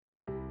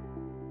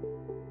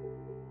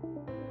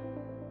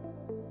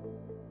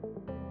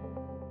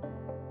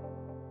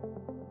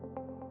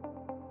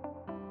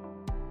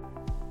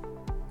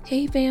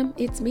Hey fam,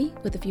 it's me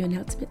with a few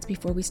announcements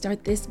before we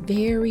start this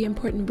very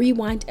important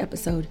Rewind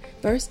episode.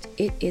 First,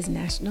 it is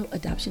National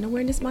Adoption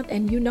Awareness Month,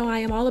 and you know I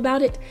am all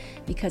about it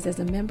because as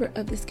a member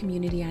of this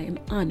community, I am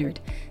honored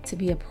to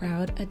be a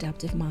proud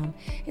adoptive mom.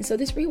 And so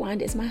this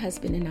Rewind is my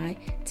husband and I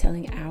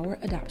telling our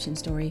adoption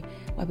story,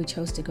 why we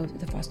chose to go through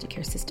the foster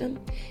care system,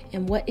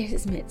 and what it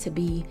has meant to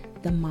be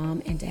the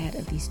mom and dad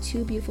of these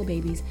two beautiful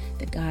babies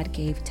that God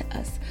gave to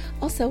us.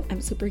 Also, I'm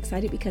super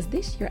excited because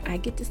this year I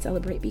get to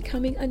celebrate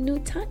becoming a new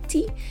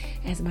Tanti,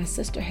 as my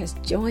sister has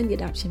joined the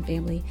adoption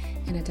family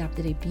and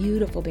adopted a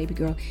beautiful baby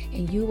girl,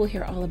 and you will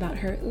hear all about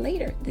her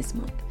later this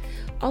month.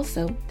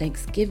 Also,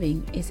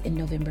 Thanksgiving is in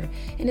November,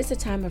 and it's a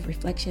time of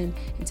reflection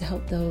and to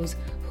help those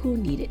who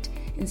need it.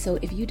 And so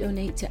if you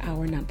donate to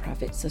our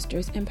nonprofit,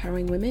 Sisters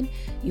Empowering Women,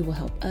 you will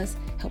help us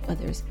help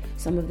others.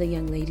 Some of the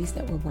young ladies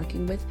that we're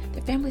working with,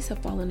 their families have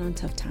fallen on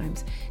tough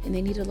times and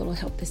they need a little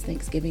help this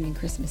Thanksgiving and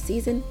Christmas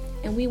season,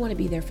 and we want to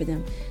be there for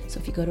them. So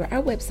if you go to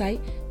our website,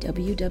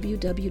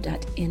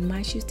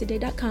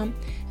 www.inmyshoestoday.com,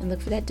 and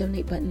look for that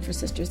donate button for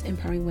Sisters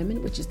Empowering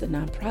Women, which is the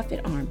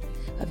nonprofit arm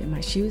of In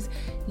My Shoes,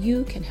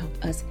 you can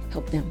help us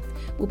help them.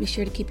 We'll be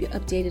sure to keep you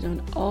updated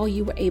on all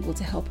you were able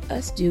to help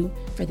us do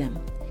for them.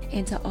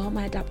 And to all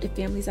my adoptive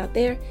families out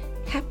there,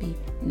 happy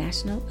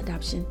National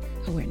Adoption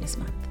Awareness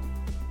Month.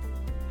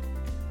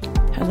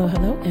 Hello,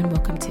 and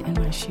welcome to In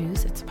My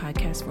Shoes. It's a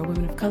podcast for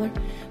women of color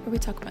where we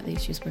talk about the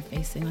issues we're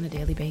facing on a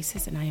daily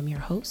basis. And I am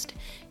your host,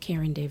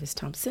 Karen Davis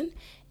Thompson.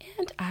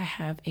 And I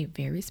have a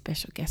very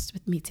special guest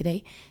with me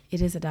today. It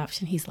is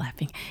adoption. He's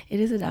laughing. It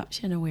is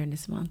Adoption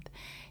Awareness Month.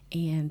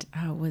 And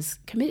I was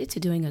committed to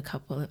doing a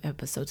couple of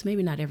episodes,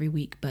 maybe not every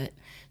week, but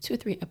 2 or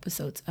 3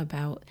 episodes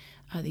about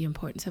the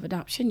importance of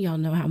adoption. Y'all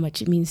know how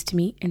much it means to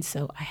me. And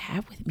so I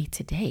have with me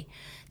today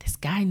this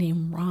guy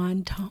named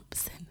Ron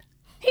Thompson.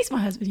 He's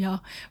my husband,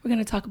 y'all. We're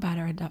going to talk about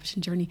our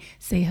adoption journey.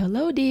 Say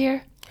hello,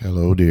 dear.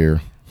 Hello,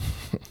 dear.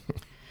 You're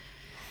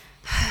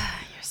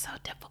so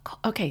difficult.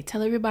 Okay,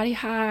 tell everybody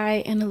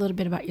hi and a little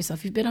bit about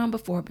yourself. You've been on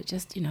before, but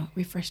just,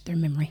 refresh their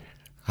memory.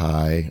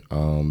 Hi.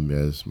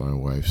 As my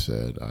wife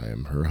said, I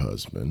am her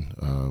husband.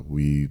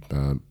 We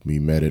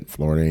met at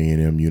Florida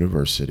A&M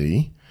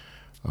University.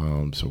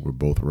 So we're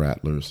both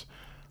Rattlers.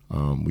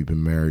 We've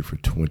been married for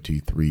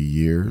 23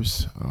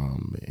 years,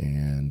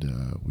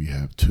 and we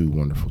have 2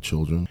 wonderful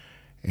children.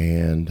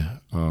 And,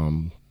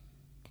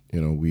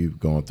 we've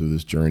gone through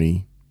this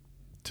journey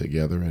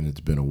together, and it's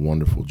been a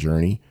wonderful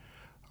journey.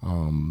 I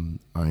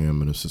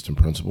am an assistant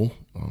principal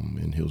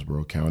in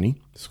Hillsborough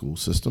County school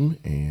system,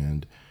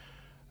 and,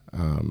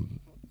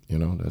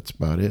 that's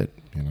about it,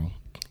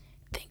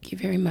 Thank you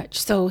very much.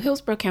 So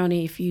Hillsborough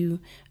County, if you,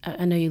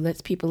 I know you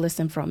let people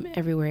listen from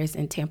everywhere, is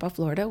in Tampa,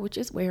 Florida, which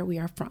is where we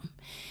are from.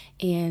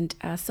 And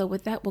so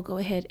with that, we'll go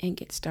ahead and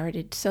get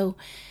started. So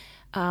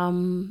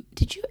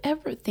did you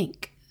ever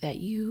think that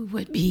you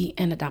would be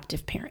an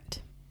adoptive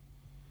parent?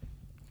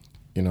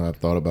 I've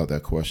thought about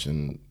that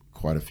question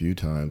quite a few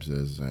times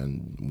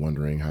and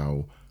wondering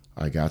how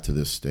I got to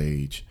this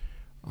stage.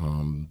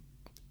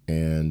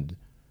 And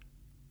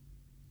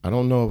I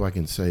don't know if I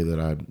can say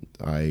that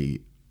I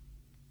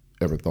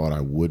ever thought I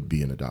would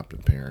be an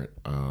adoptive parent.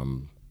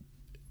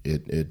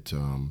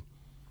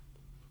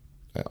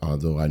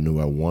 Although I knew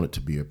I wanted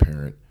to be a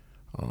parent,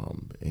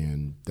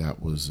 and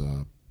that was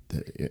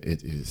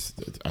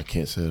I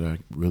can't say that I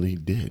really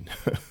did.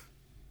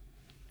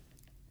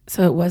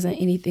 So it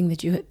wasn't anything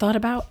that you had thought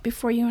about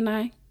before you and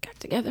I got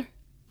together?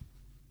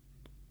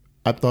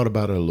 I thought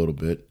about it a little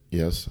bit.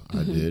 Yes,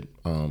 I did.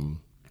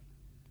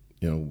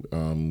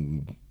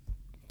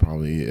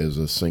 Probably as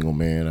a single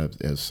man,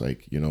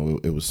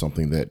 it was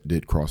something that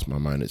did cross my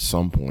mind at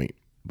some point,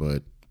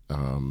 but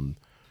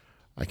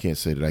I can't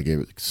say that I gave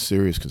it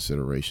serious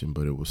consideration,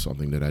 but it was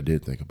something that I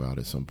did think about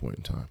at some point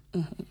in time.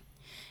 Mm-hmm.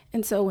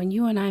 And so when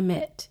you and I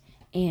met,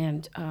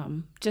 and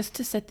just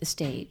to set the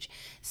stage,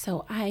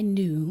 so I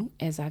knew,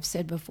 as I've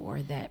said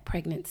before, that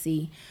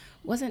pregnancy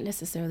wasn't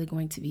necessarily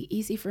going to be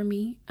easy for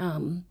me.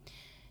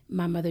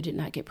 My mother did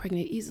not get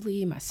pregnant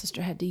easily. My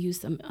sister had to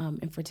use some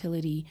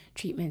infertility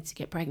treatments to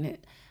get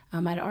pregnant.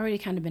 I'd already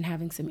kind of been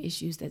having some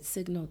issues that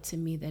signaled to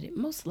me that it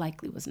most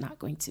likely was not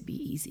going to be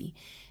easy.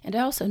 And I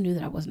also knew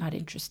that I was not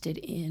interested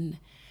in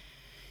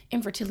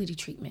infertility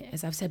treatment.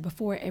 As I've said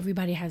before,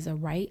 everybody has a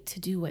right to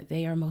do what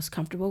they are most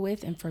comfortable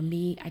with. And for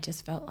me, I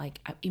just felt like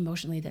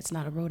emotionally that's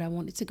not a road I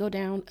wanted to go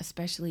down,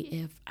 especially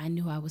if I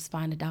knew I was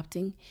fine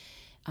adopting.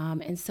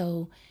 And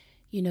so,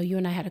 you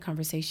and I had a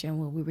conversation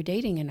when we were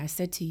dating, and I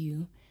said to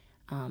you,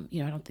 I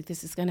don't think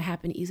this is going to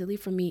happen easily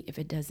for me. If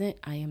it doesn't,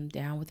 I am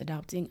down with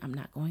adopting. I'm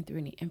not going through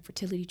any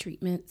infertility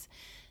treatments.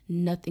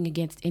 Nothing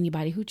against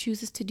anybody who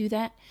chooses to do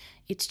that.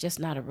 It's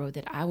just not a road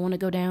that I want to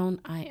go down.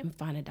 I am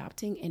fine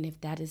adopting. And if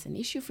that is an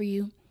issue for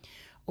you,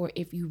 or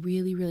if you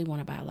really, really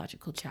want a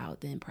biological child,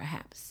 then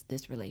perhaps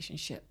this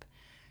relationship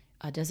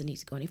doesn't need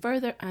to go any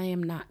further. I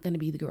am not going to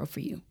be the girl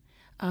for you.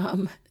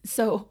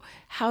 So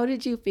how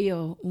did you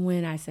feel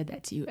when I said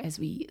that to you as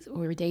we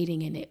were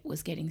dating and it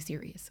was getting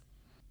serious?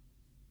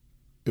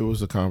 It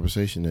was a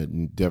conversation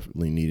that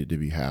definitely needed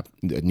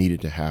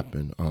to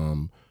happen.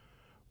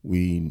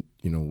 we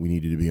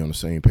needed to be on the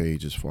same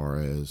page as far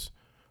as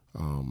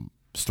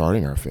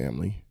starting our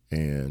family.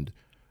 And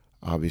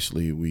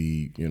obviously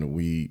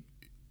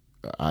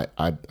I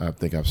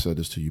think I've said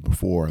this to you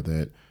before,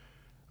 that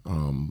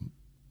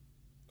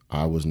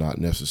I was not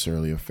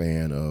necessarily a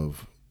fan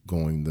of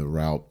going the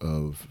route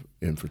of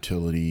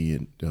infertility,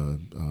 and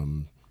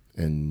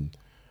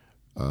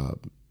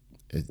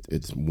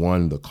it's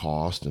one, the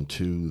cost, and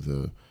two,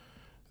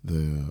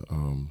 the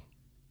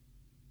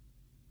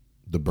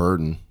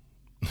burden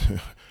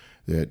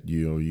that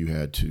you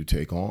had to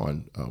take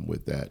on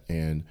with that.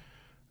 And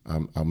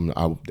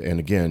and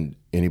again,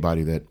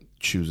 anybody that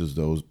chooses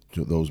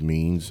those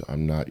means,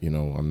 I'm not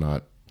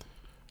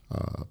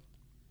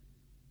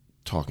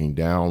talking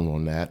down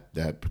on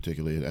that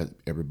particularly. That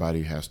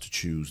everybody has to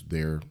choose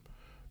their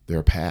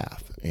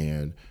path,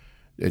 and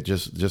it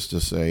just to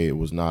say, it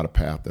was not a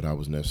path that I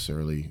was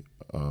necessarily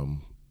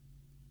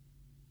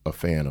a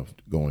fan of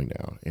going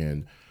down.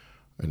 And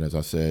as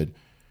I said,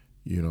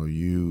 the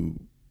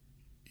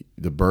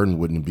burden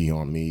wouldn't be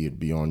on me; it'd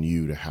be on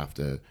you to have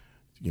to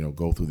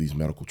go through these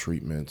medical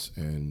treatments,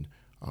 and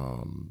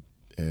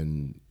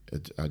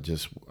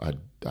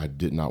I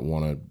did not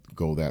want to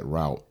go that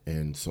route.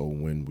 And so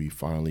when we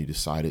finally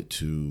decided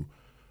to,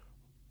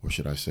 or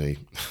should I say,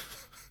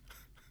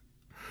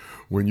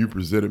 when you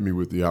presented me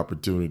with the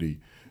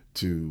opportunity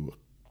to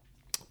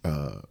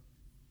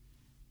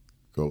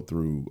go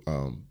through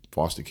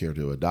foster care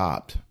to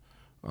adopt,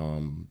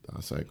 I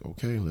was like,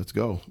 okay, let's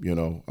go.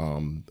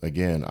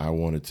 Again, I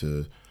wanted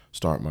to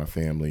start my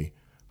family,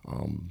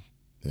 and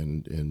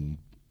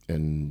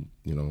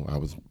I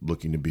was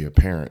looking to be a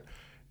parent.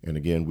 And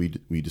again,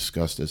 we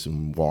discussed this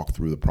and walked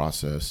through the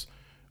process.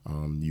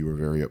 You were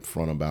very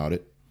upfront about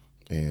it,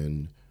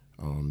 and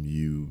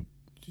you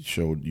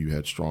showed you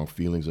had strong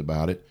feelings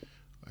about it,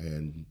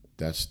 and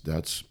that's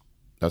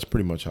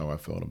pretty much how I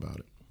felt about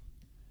it.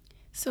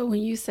 So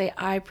when you say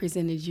I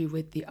presented you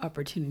with the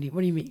opportunity, what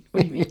do you mean?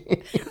 What do you mean?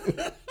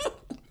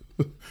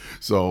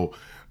 So,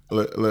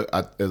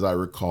 as I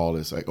recall,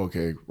 it's like,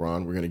 okay,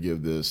 Ron, we're going to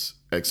give this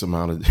X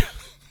amount of,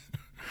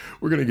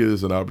 we're going to give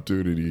this an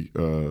opportunity,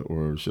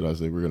 or should I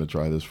say, we're going to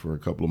try this for a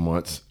couple of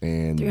months,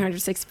 and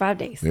 365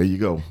 days. There you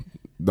go.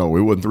 No,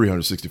 it wasn't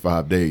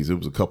 365 days. It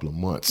was a couple of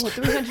months. Well,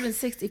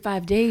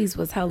 365 days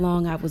was how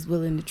long I was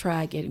willing to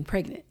try getting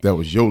pregnant. That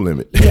was your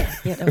limit. Yeah,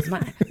 that was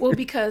mine. Well,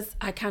 because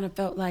I kind of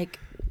felt like,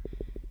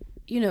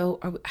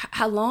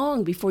 how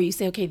long before you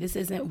say, okay, this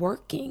isn't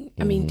working?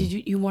 I mean,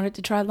 did you wanted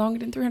to try longer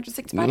than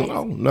 365 days?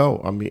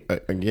 No. I mean,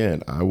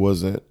 again, I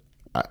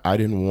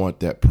didn't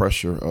want that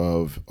pressure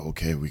of,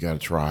 okay, we got to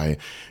try,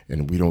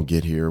 and we don't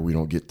get here, we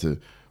don't get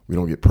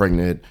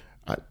pregnant.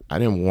 I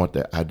didn't want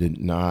that. I did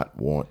not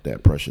want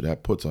that pressure.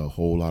 That puts a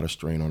whole lot of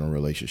strain on a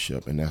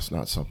relationship, and that's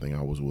not something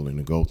I was willing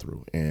to go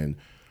through. And,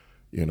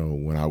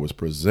 when I was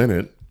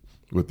presented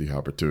with the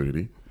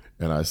opportunity,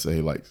 and I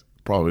say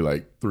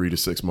probably 3 to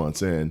 6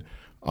 months in,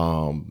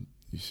 I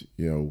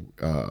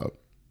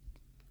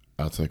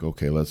was like,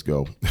 okay, let's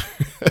go.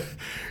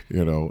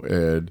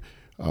 And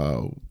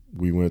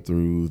we went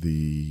through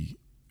the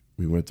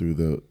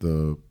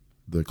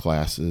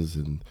classes,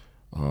 and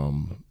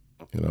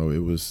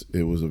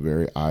it was a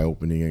very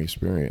eye-opening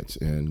experience,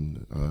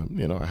 and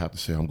I have to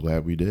say I'm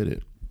glad we did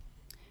it.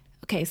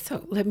 Okay,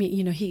 so let me,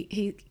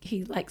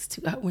 he likes to,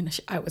 when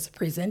I was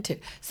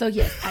presented. So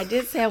yes, I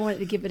did say I wanted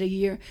to give it a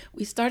year.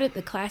 We started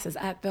the classes.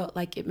 I felt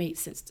like it made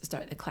sense to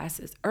start the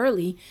classes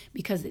early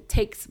because it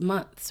takes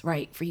months,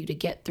 right, for you to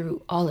get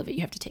through all of it.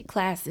 You have to take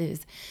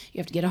classes. You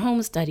have to get a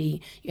home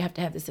study. You have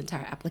to have this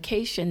entire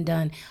application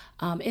done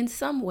in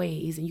some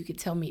ways, and you could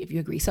tell me if you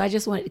agree. So I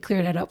just wanted to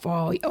clear that up for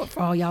all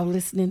y'all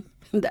listening.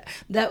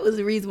 That was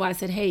the reason why I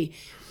said, hey,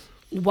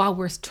 while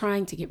we're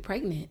trying to get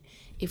pregnant,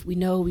 if we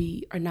know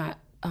we are not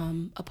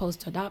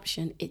opposed to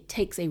adoption, it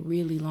takes a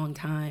really long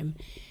time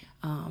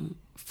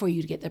for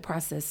you to get the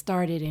process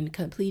started and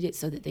completed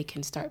so that they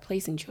can start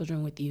placing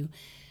children with you,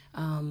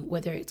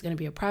 whether it's going to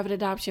be a private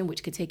adoption,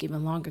 which could take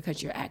even longer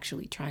because you're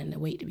actually trying to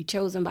wait to be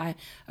chosen by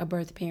a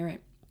birth parent,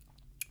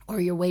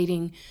 or you're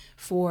waiting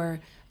for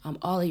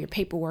all of your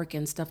paperwork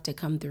and stuff to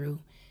come through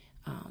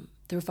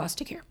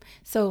foster care.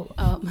 So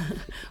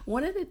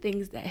one of the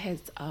things that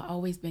has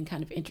always been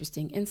kind of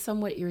interesting and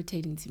somewhat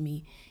irritating to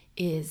me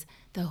is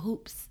the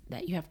hoops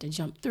that you have to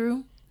jump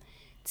through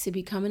to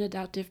become an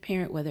adoptive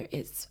parent, whether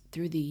it's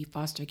through the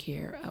foster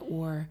care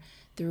or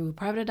through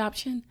private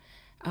adoption.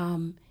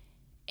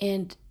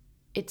 And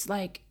it's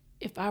like,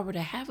 if I were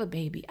to have a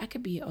baby, I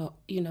could be,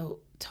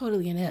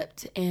 totally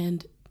inept,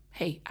 and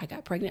hey, I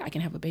got pregnant, I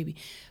can have a baby.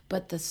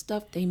 But the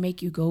stuff they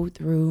make you go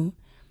through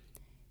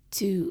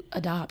to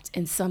adopt,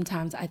 and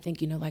sometimes I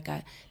think,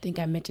 I think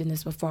I mentioned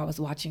this before, I was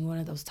watching one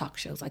of those talk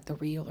shows like The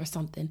Real or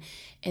something,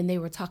 and they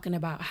were talking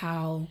about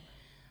how,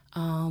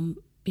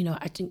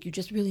 I think you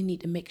just really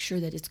need to make sure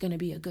that it's going to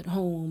be a good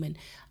home. And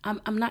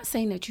I'm not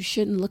saying that you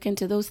shouldn't look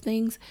into those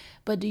things,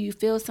 but do you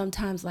feel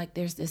sometimes like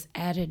there's this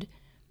added,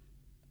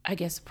 I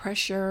guess,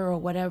 pressure or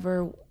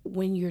whatever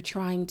when you're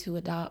trying to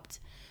adopt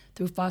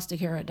through foster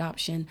care or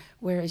adoption,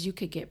 whereas you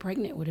could get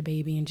pregnant with a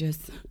baby and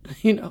just,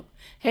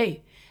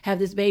 hey, have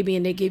this baby,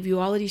 and they give you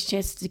all of these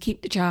chances to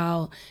keep the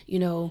child,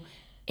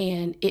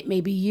 and it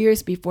may be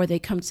years before they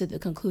come to the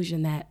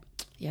conclusion that,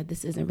 yeah,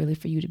 this isn't really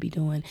for you to be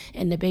doing,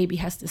 and the baby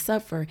has to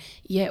suffer,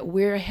 yet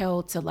we're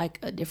held to like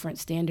a different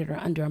standard or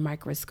under a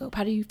microscope.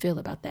 How do you feel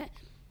about that?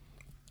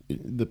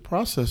 The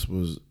process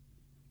was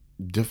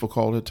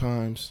difficult at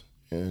times,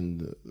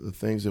 and the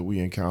things that we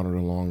encountered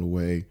along the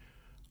way,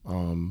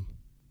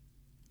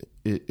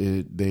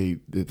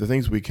 the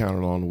things we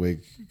encountered along the way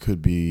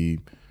could be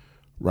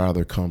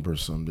rather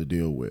cumbersome to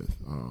deal with.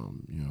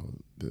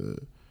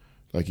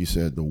 Like you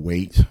said, the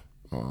weight,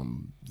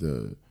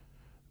 the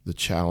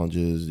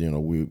challenges.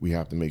 We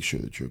have to make sure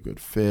that you're a good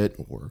fit,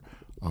 or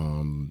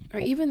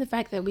even the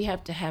fact that we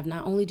have to have,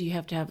 not only do you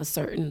have to have a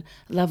certain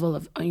level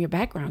of on your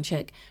background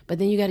check, but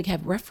then you got to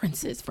have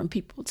references from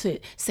people to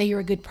say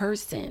you're a good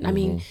person. Mm-hmm. I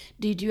mean,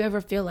 did you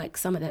ever feel like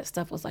some of that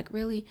stuff was like,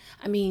 really?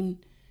 I mean,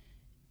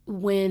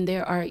 when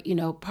there are,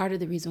 part of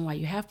the reason why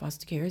you have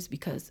foster care is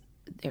because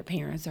their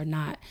parents are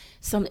not,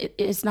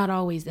 it's not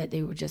always that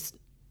they were just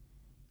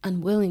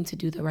unwilling to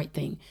do the right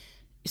thing.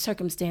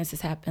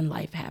 Circumstances happen,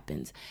 life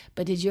happens.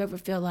 But did you ever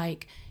feel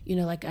like,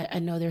 I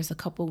know there's a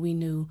couple we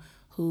knew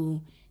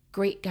who,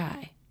 great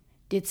guy,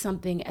 did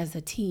something as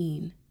a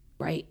teen,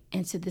 right?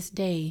 And to this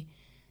day,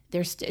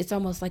 it's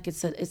almost like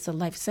it's a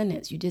life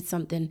sentence. You did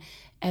something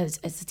as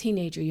a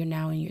teenager, you're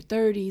now in your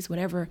 30s,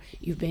 whatever,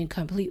 you've been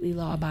completely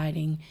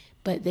law-abiding,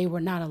 but they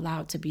were not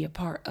allowed to be a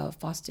part of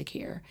foster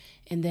care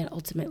and then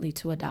ultimately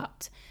to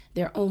adopt.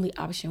 Their only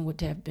option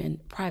would have been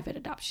private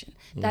adoption.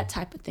 That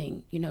type of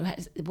thing,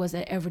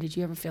 did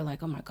you ever feel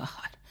like, oh my God?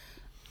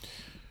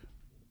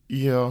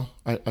 Yeah,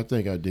 I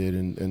think I did,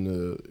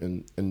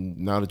 and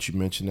now that you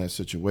mentioned that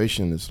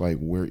situation, it's like,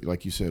 where,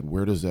 like you said,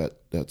 where does that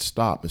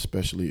stop?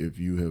 Especially if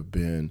you have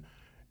been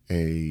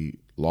a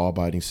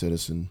law-abiding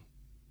citizen,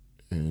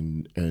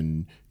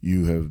 and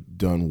you have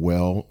done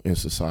well in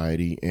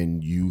society,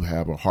 and you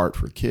have a heart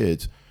for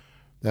kids.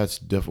 That's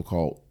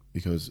difficult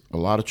because a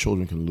lot of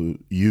children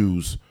can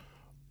use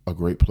a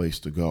great place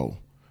to go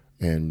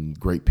and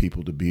great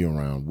people to be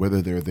around,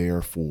 whether they're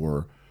there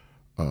for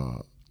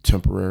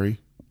temporary.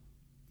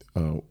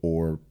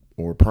 Or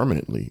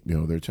permanently,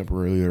 they're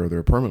temporarily there or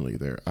they're permanently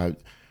there. I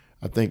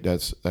think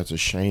that's a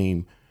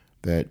shame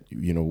that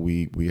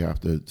we have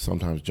to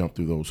sometimes jump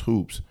through those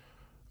hoops.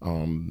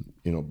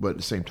 But at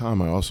the same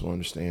time, I also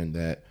understand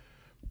that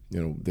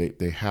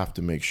they have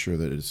to make sure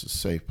that it's a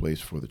safe place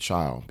for the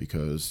child,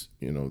 because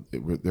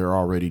they're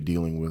already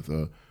dealing with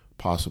a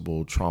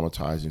possible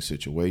traumatizing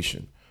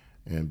situation.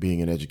 And being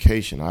in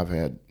education, I've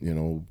had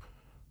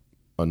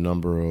a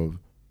number of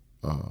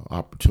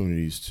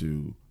opportunities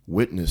to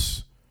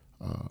witness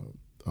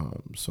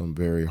some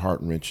very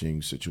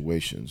heart-wrenching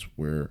situations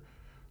where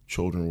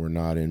children were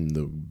not in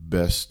the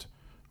best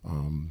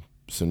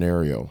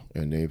scenario,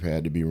 and they've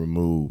had to be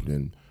removed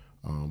and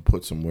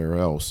put somewhere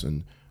else.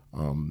 And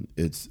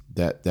it's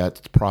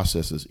that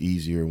process is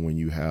easier when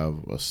you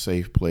have a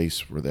safe place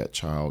for that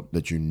child,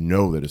 that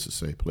that it's a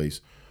safe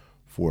place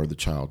for the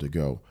child to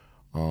go.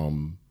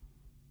 And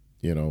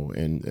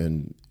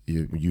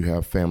you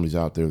have families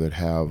out there that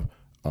have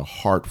a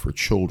heart for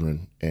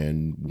children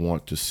and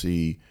want to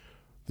see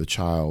the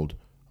child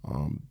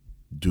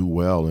do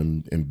well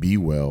and be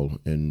well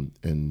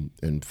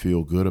and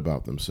feel good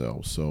about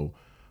themselves. So,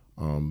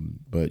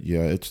 but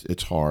yeah,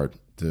 it's hard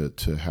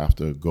to have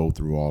to go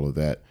through all of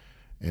that,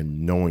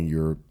 and knowing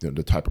you're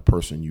the type of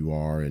person you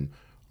are, and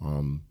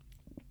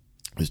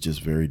it's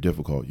just very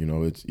difficult.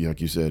 It's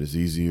like you said, it's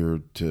easier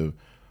to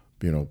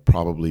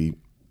probably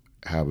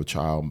have a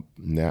child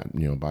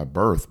by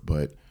birth,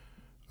 but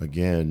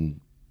again,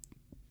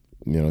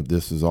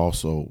 this is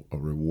also a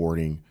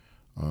rewarding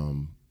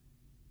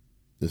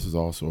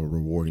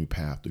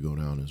path to go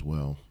down as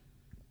well.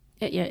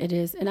 Yeah, it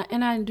is.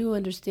 And I do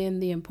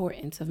understand the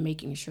importance of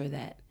making sure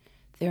that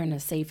they're in a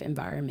safe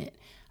environment.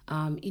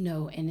 And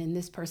in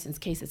this person's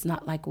case, it's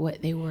not like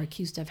what they were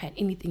accused of had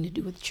anything to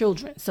do with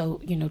children. So,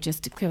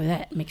 just to clear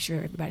that, make sure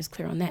everybody's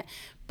clear on that.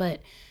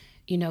 But,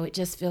 it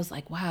just feels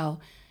like, wow,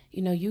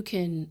 you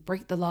can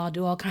break the law,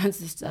 do all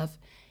kinds of stuff,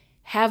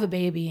 have a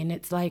baby, and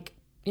it's like,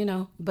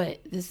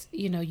 but this,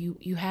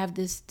 you have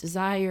this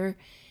desire.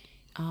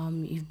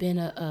 You've been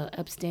a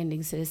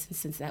upstanding citizen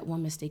since that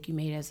one mistake you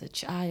made as a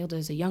child,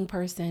 as a young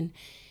person.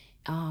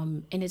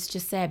 And it's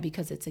just sad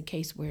because it's a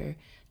case where,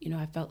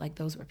 I felt like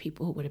those were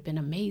people who would have been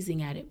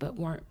amazing at it, but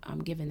weren't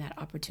given that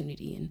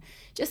opportunity. And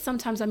just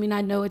sometimes, I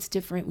know it's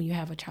different when you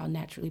have a child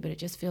naturally, but it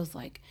just feels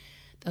like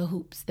the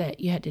hoops that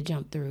you had to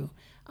jump through.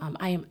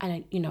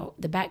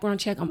 The background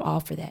check, I'm all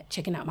for that.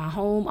 Checking out my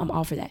home, I'm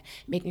all for that.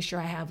 Making sure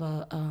I have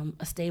a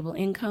stable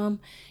income,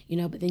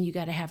 but then you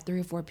got to have 3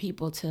 or 4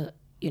 people to,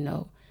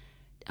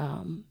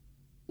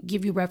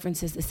 give you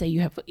references to say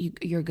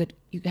you're good,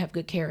 you have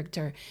good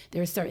character.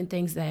 There are certain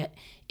things that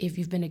if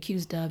you've been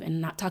accused of, and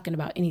not talking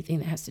about anything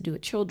that has to do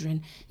with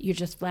children, you're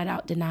just flat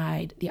out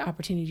denied the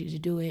opportunity to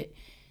do it.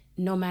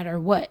 no matter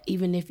what,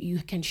 even if you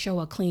can show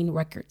a clean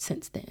record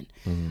since then.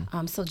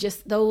 So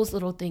just those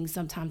little things,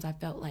 sometimes I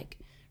felt like,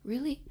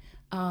 really?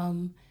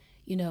 And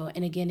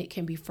again, it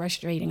can be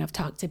frustrating. I've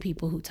talked to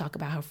people who talk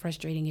about how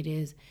frustrating it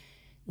is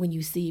when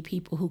you see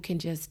people who can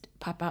just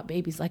pop out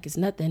babies like it's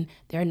nothing.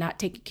 They're not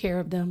taking care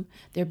of them.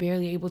 They're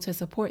barely able to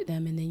support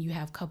them. And then you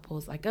have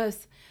couples like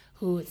us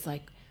who it's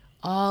like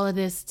all of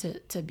this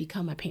to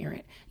become a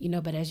parent,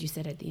 but as you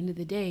said, at the end of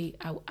the day,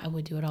 I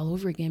would do it all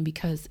over again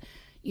because,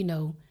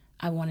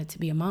 I wanted to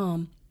be a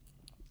mom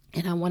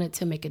and I wanted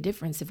to make a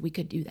difference if we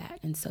could do that.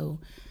 And so,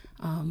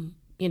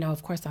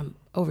 of course, I'm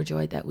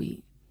overjoyed that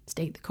we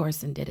stayed the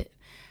course and did it.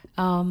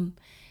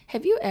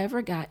 Have you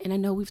ever and I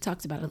know we've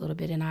talked about it a little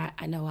bit, and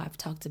I know I've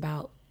talked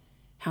about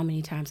how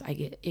many times I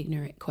get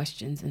ignorant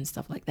questions and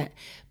stuff like that,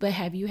 but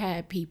have you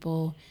had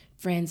people,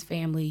 friends,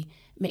 family,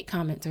 make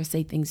comments or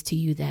say things to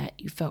you that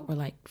you felt were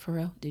like, for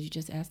real, did you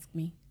just ask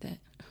me that?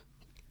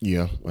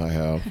 Yeah, I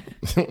have.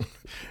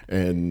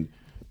 And,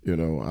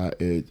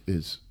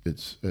 it's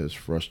as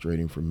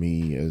frustrating for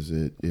me as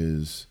it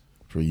is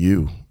for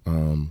you.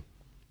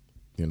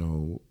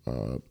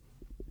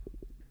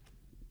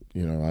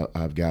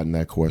 I've gotten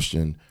that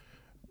question.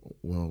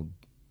 Well,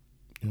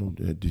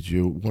 did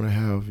you want to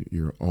have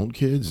your own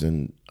kids?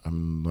 And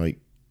I'm like,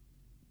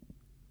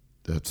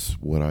 that's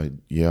what I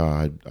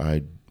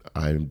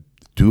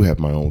do have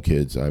my own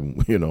kids. I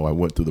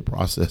went through the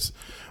process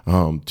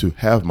to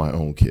have my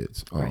own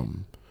kids. Right.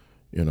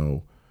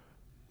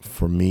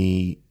 For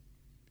me,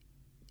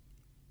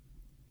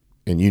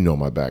 and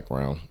my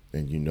background,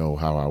 and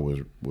how I was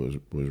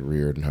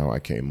reared and how I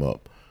came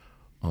up.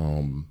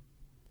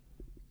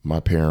 My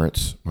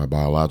parents, my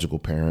biological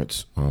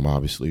parents,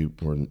 obviously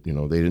were,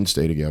 they didn't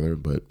stay together,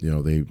 but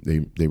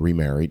they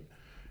remarried,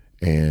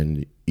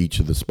 and each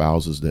of the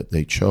spouses that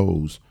they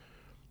chose,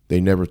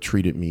 they never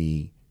treated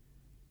me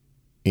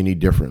any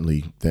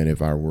differently than if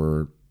I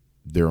were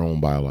their own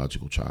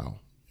biological child.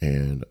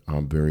 And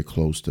I'm very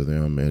close to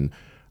them. And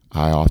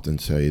I often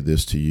say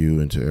this to you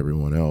and to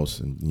everyone else.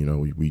 And,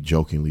 we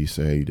jokingly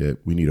say that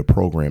we need a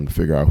program to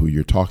figure out who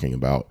you're talking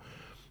about.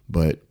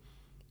 But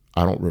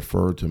I don't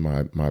refer to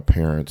my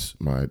parents,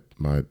 I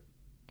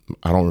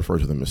don't refer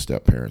to them as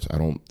step parents.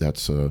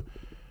 That's a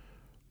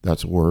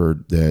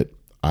word that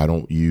I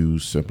don't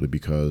use simply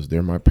because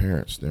they're my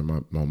parents. They're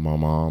my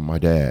mom, my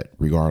dad,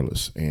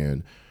 regardless.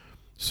 And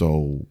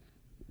so,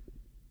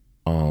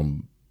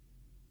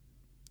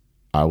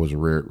 I was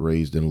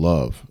raised in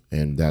love,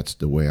 and that's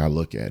the way I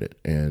look at it.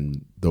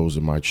 And those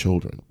are my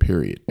children,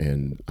 period.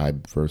 And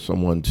for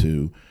someone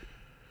to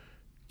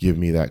give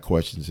me that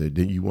question and say,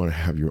 did you want to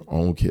have your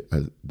own kid?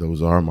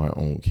 Those are my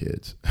own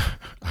kids.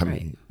 I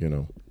Right.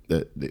 mean,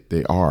 that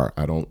they are.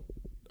 I don't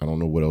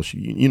know what else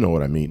you know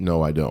what I mean?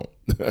 No, I don't.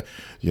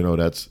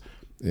 That's,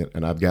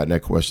 and I've gotten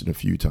that question a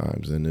few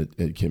times, and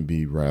it can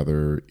be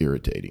rather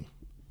irritating.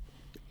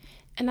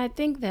 And I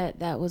think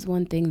that was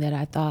one thing that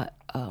I thought,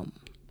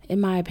 in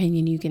my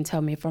opinion, you can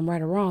tell me if I'm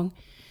right or wrong,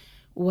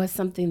 was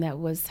something that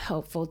was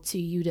helpful to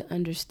you to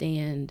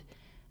understand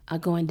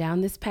going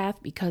down this path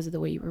because of the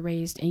way you were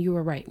raised. And you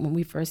were right. When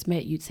we first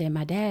met, you'd say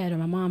my dad or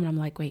my mom, and I'm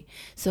like, wait.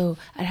 So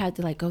I'd have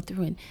to go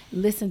through and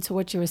listen to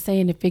what you were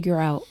saying to figure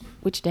out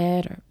which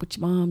dad or which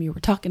mom you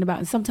were talking about.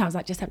 And sometimes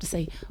I just have to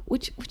say,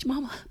 which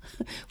mama,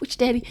 which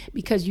daddy,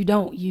 because you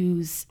don't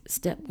use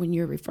step when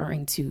you're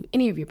referring to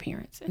any of your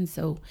parents. And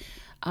so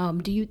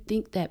do you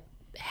think that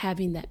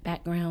having that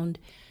background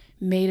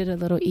made it a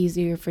little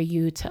easier for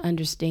you to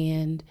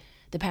understand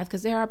the path?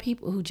 Because there are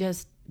people who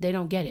just, they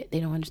don't get it.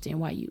 They don't understand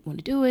why you want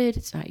to do it.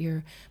 It's not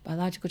your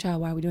biological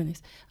child. Why are we doing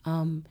this?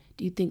 Do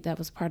you think that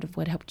was part of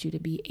what helped you to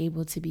be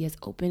able to be as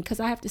open? Because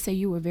I have to say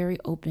you were very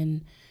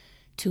open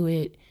to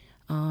it.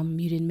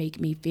 You didn't make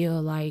me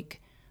feel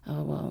like,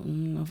 oh, well, I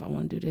don't know if I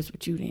want to do this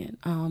with you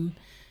then.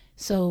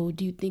 So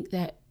do you think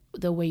that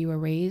the way you were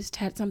raised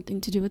had something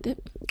to do with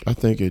it? I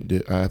think it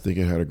did. I think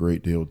it had a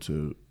great deal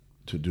to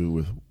do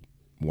with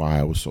why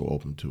I was so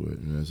open to it.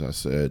 And as I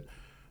said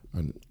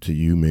to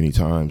you many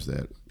times,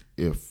 that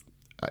if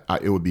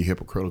it would be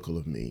hypocritical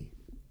of me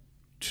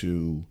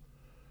to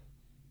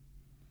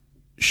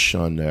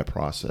shun that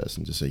process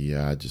and just say,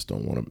 yeah, I just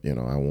don't want to,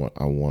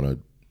 I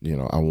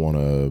want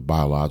a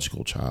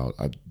biological child.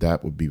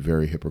 That would be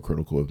very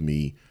hypocritical of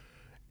me.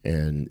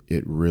 And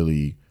it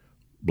really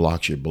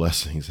blocks your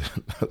blessings,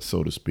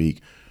 so to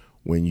speak,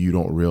 when you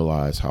don't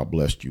realize how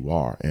blessed you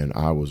are. And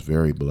I was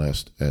very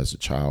blessed as a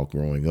child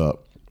growing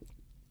up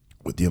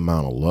with the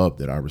amount of love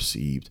that I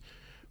received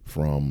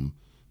from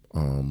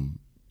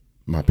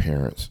my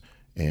parents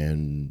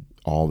and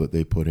all that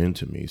they put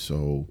into me.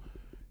 So,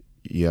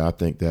 yeah, I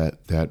think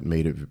that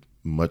made it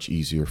much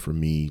easier for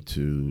me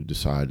to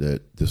decide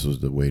that this was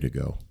the way to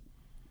go.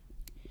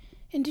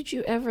 And did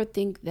you ever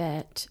think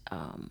that,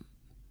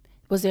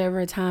 was there ever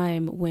a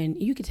time when,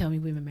 you could tell me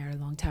we've been married a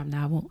long time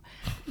now,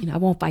 I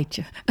won't fight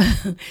you.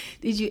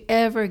 Did you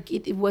ever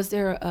was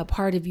there a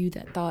part of you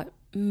that thought,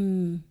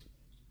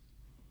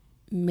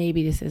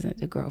 maybe this isn't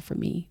the girl for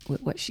me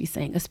with what she's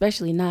saying,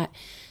 especially not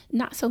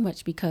so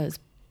much because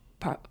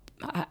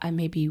I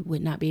maybe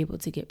would not be able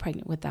to get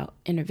pregnant without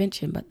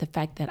intervention, but the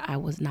fact that I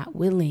was not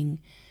willing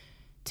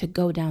to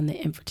go down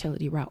the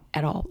infertility route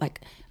at all.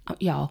 Like,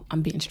 y'all,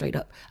 I'm being straight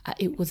up.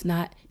 It was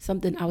not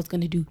something I was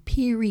going to do,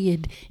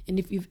 period. And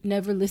if you've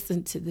never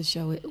listened to the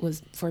show, it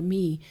was, for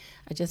me,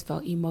 I just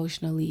felt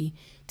emotionally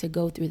to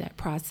go through that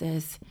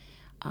process.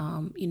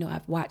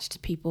 I've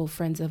watched people,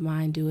 friends of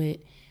mine, do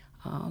it,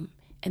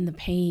 and the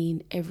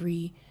pain,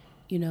 every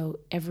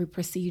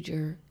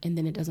procedure, and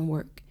then it doesn't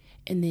work,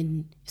 and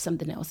then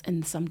something else.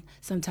 And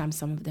sometimes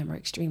some of them are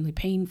extremely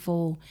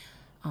painful,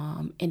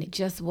 and it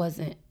just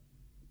wasn't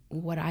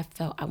what I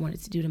felt I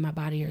wanted to do to my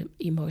body or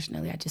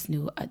emotionally. I just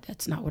knew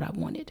that's not what I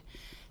wanted.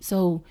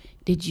 So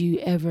did you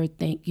ever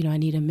think, I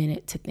need a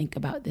minute to think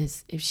about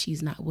this if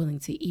she's not willing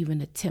to even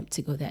attempt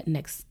to go that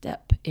next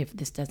step if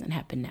this doesn't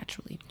happen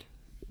naturally?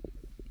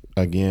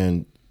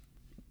 Again,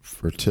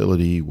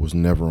 fertility was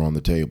never on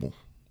the table.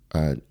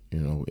 It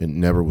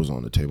never was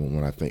on the table.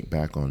 When I think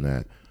back on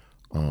that,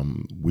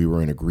 we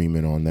were in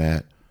agreement on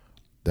that.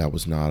 That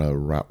was not a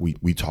route.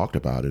 We talked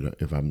about it,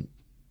 if I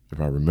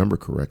remember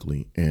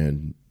correctly,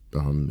 and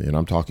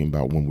I'm talking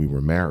about when we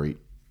were married,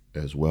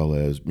 as well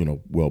as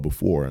well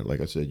before. Like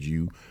I said,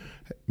 you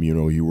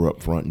were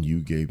up front and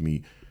you gave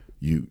me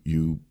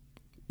you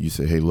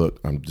say, hey, look,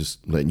 I'm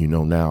just letting you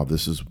know now.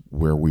 This is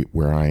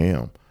where I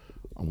am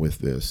with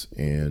this,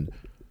 and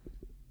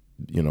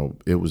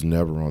it was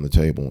never on the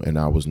table, and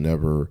I was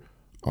never.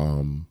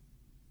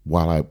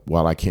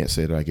 While I can't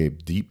say that I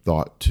gave deep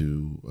thought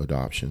to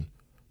adoption,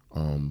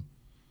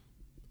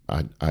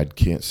 I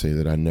can't say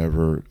that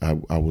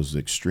I was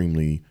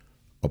extremely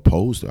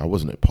opposed. I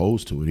wasn't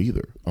opposed to it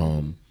either.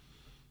 And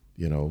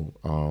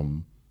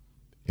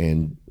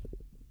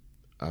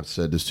I've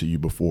said this to you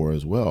before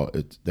as well.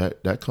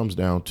 That comes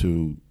down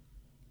to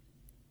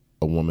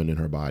a woman in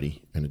her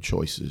body and the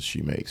choices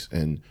she makes.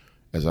 And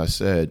as I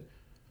said,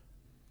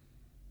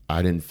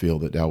 I didn't feel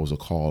that was a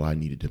call I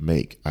needed to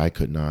make. I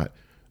could not.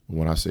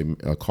 When I say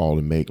a call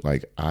to make,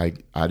 like I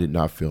did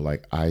not feel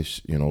like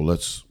let's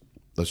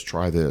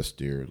try this,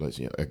 dear.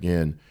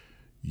 Again,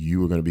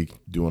 you were going to be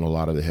doing a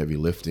lot of the heavy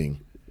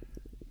lifting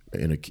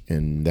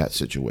in that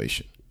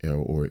situation,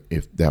 or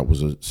if that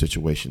was a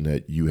situation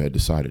that you had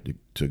decided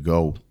to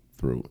go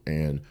through.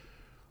 And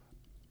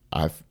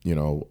my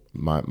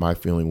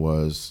feeling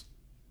was,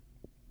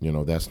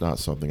 that's not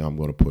something I'm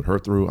going to put her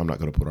through. I'm not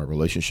going to put our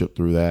relationship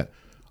through that.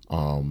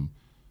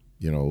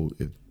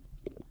 If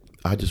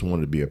I just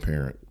wanted to be a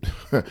parent,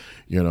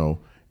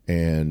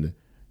 and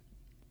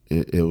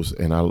it was,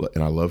 and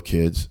I love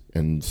kids.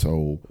 And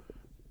so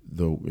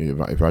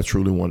if I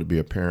truly want to be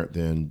a parent,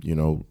 then,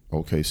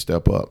 okay,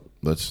 step up.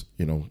 Let's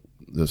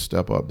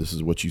step up. This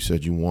is what you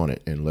said you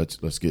wanted, and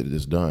let's get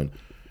this done.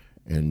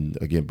 And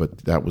again, but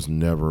that was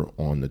never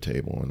on the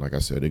table. And like I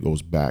said, it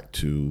goes back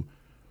to,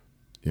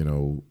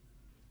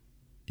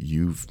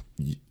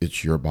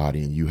 it's your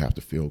body, and you have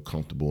to feel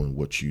comfortable in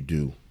what you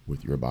do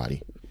with your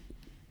body.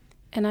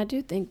 And I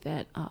do think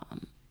that,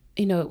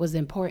 it was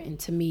important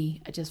to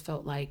me. I just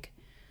felt like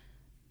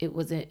it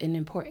was an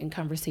important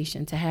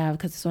conversation to have,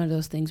 because it's one of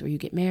those things where you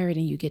get married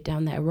and you get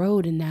down that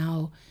road, and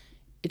now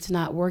it's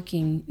not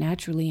working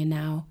naturally, and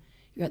now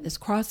you're at this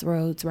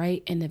crossroads,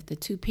 right? And if the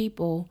two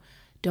people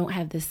don't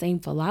have the same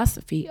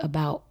philosophy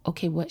about,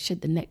 okay, what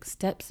should the next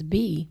steps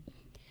be,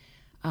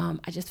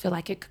 I just feel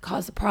like it could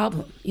cause a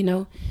problem,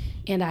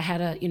 And I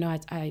had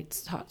I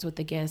talked with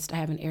the guest. I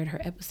haven't aired her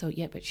episode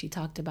yet, but she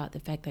talked about the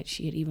fact that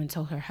she had even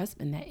told her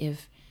husband that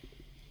if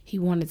he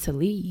wanted to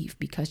leave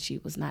because she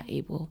was not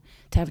able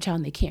to have a child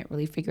and they can't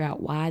really figure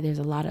out why, there's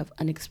a lot of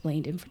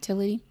unexplained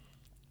infertility,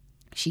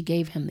 she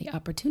gave him the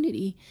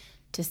opportunity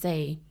to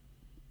say,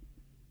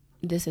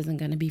 this isn't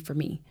going to be for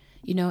me,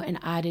 and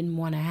I didn't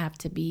want to have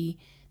to be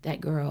that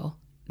girl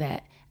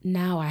that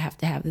now I have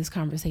to have this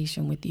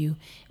conversation with you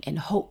and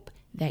hope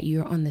that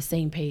you're on the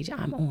same page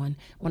I'm on,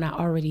 when I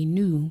already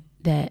knew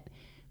that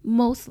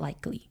most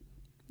likely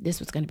this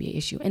was going to be an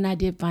issue. And I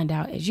did find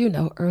out, as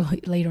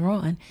later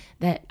on,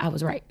 that I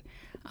was right.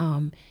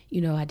 I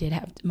did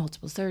have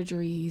multiple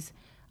surgeries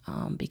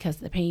because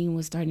the pain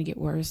was starting to get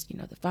worse,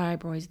 the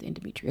fibroids, the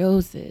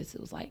endometriosis.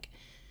 It was like,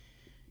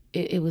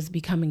 it was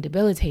becoming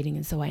debilitating.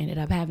 And so I ended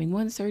up having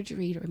one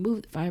surgery to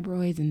remove the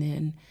fibroids, and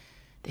then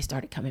they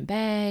started coming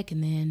back,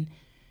 and then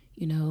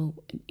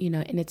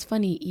and it's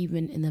funny,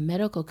 even in the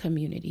medical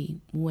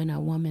community, when a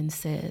woman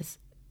says,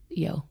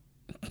 yo,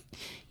 you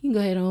can go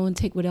ahead on and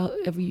take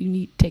whatever you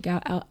need to take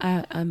out.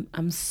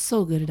 I'm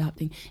so good at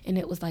adopting. And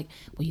it was like,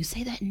 well, you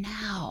say that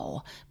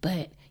now,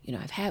 but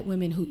I've had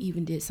women who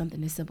even did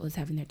something as simple as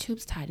having their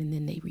tubes tied, and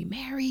then they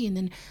remarry. And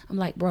then I'm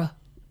like, bruh,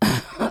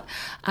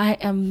 I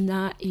am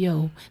not,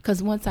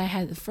 because once I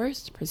had the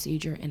first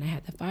procedure and I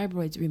had the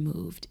fibroids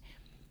removed,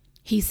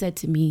 he said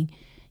to me,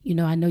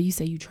 I know you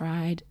say you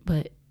tried,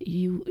 but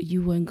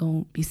you weren't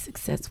gonna be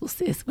successful,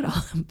 sis, with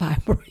all them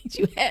fibroids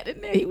you had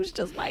in there. He was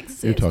just like,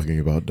 sis. You're talking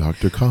about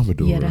Dr.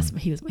 Commodore. Yeah,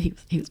 he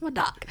was my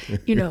doc.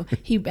 You know,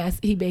 he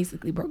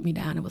basically broke me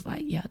down and was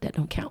like, yeah, that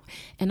don't count.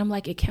 And I'm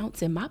like, it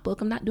counts in my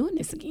book. I'm not doing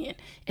this again.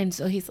 And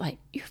so he's like,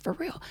 you're for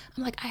real?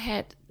 I'm like, I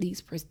had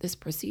this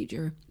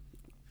procedure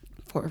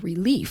for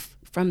relief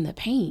from the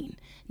pain,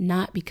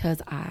 not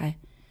because I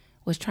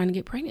was trying to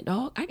get pregnant,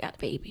 dog. I got a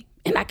baby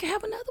and I can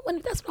have another one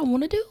if that's what I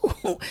want to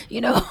do, you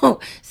know?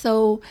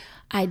 So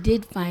I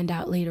did find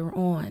out later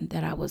on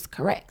that I was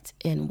correct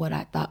in what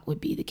I thought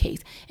would be the case.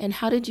 And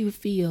how did you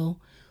feel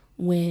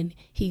when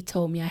he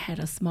told me I had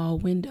a small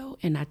window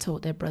and I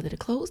told that brother to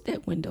close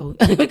that window?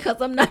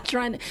 Because I'm not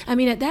trying to, I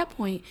mean, at that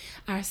point,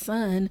 our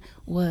son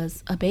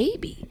was a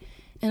baby.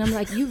 And I'm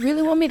like, you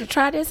really want me to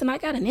try this? And I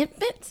got an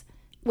infant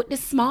with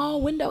this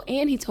small window.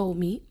 And he told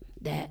me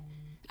that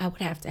I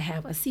would have to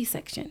have a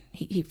C-section.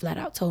 He flat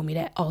out told me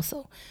that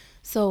also.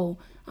 So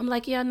I'm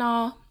like, yeah,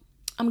 no,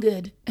 I'm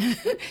good.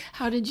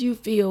 How did you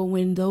feel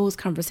when those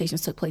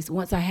conversations took place?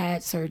 Once I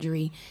had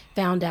surgery,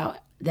 found out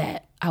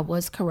that I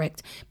was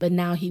correct, but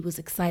now he was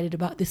excited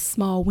about this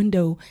small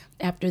window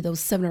after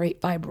those 7 or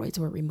 8 fibroids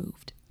were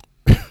removed.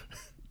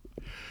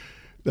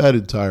 That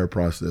entire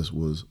process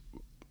was,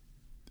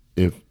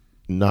 if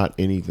not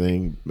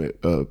anything,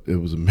 it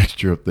was a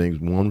mixture of things.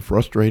 1,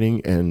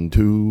 frustrating, and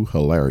 2,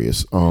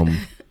 hilarious.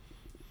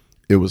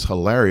 It was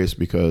hilarious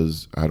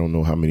because I don't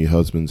know how many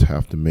husbands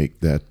have to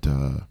make that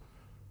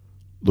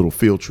little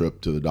field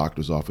trip to the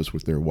doctor's office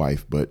with their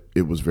wife, but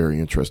it was very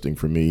interesting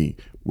for me,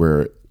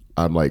 where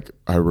I'm like,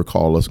 I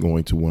recall us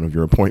going to one of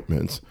your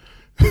appointments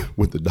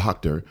with the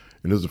doctor,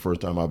 and this is the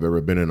first time I've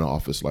ever been in an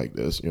office like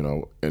this, you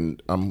know,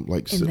 and I'm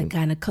like in the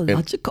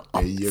gynecological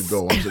office. There you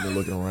go. I'm sitting there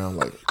looking around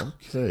like,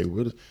 okay,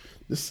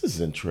 this is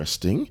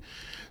interesting.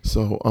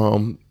 So,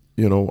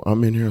 you know,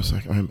 I'm in here. It's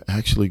like, I'm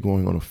actually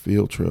going on a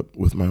field trip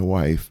with my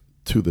wife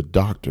to the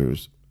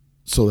doctors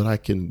so that I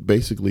can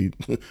basically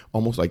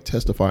almost like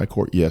testify in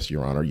court. Yes,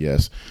 Your Honor.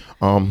 Yes.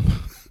 I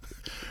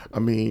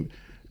mean,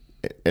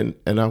 and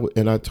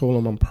I told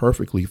him I'm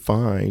perfectly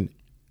fine.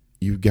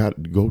 You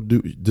got to go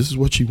do, this is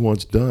what she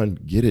wants done.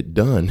 Get it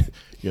done,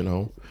 you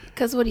know.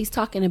 Because what he's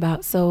talking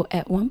about, so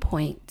at one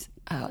point,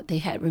 they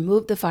had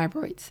removed the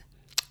fibroids,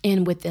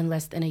 and within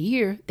less than a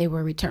year, they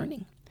were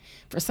returning.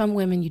 For some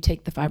women, you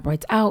take the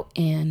fibroids out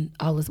and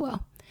all is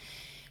well.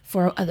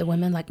 For other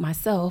women like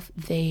myself,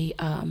 they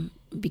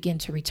begin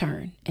to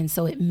return. And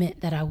so it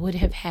meant that I would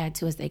have had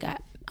to, as they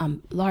got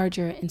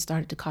larger and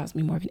started to cause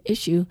me more of an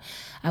issue,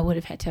 I would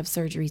have had to have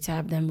surgery to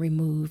have them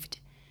removed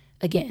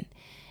again.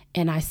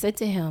 And I said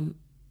to him,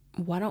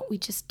 why don't we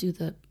just do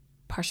the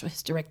partial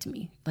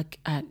hysterectomy? Like,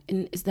 and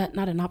is that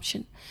not an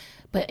option?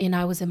 And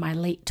I was in my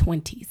late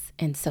 20s.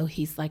 And so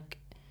he's like,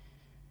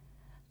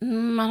 I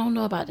don't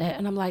know about that.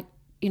 And I'm like,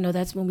 you know,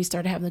 that's when we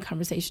started having the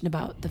conversation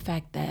about the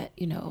fact that,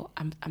 you know,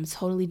 I'm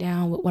totally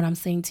down with what I'm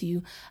saying to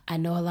you. I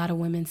know a lot of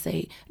women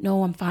say,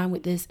 no, I'm fine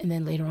with this. And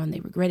then later on they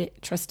regret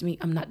it. Trust me,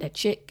 I'm not that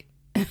chick.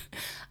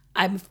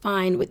 I'm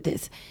fine with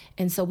this.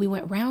 And so we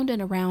went round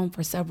and around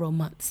for several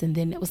months. And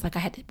then it was like I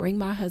had to bring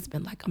my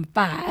husband, like I'm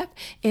 5,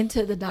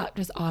 into the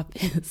doctor's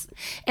office.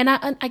 And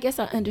I guess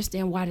I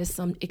understand why to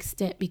some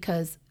extent,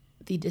 because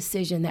the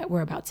decision that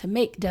we're about to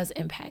make does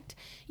impact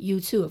you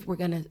too. If we're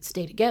going to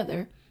stay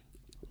together,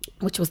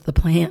 which was the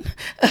plan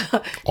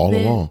all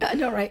along. I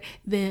know, right?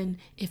 Then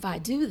if I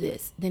do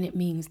this, then it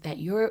means that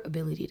your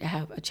ability to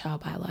have a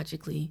child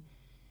biologically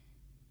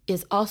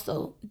is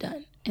also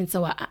done. And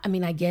so, I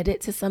mean, I get it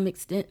to some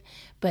extent,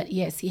 but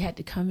yes, he had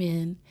to come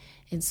in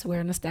and swear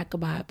on a stack of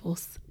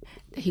Bibles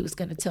that he was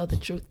going to tell the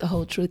truth, the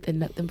whole truth, and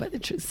nothing but the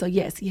truth. So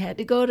yes, he had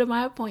to go to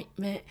my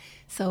appointment.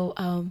 So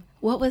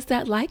what was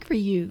that like for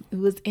you? It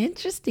was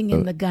interesting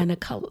in the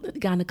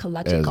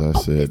gynecological As I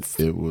said, office.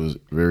 it was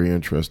very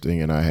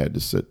interesting, and I had to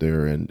sit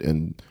there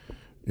and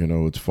you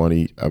know, it's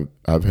funny.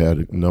 I've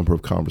had a number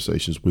of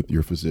conversations with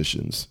your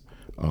physicians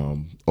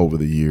over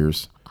the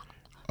years.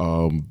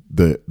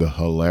 The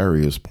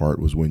hilarious part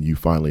was when you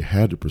finally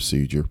had the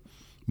procedure.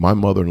 My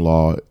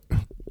mother-in-law,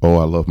 oh,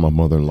 I love my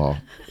mother-in-law.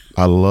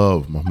 I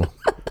love my mom.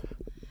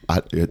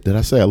 Did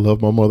I say I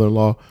love my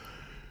mother-in-law?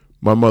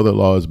 My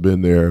mother-in-law has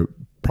been there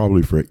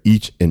probably for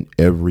each and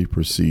every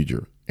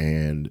procedure.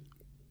 And,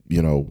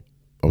 you know,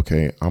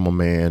 okay, I'm a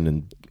man,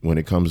 and when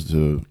it comes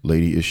to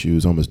lady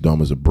issues, I'm as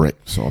dumb as a brick.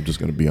 So I'm just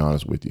going to be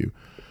honest with you.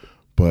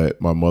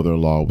 But my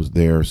mother-in-law was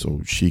there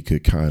so she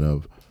could kind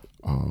of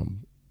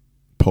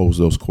pose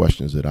those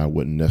questions that I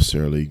wouldn't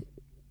necessarily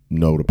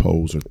know to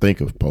pose or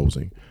think of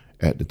posing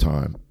at the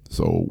time.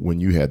 So when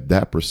you had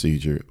that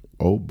procedure,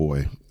 oh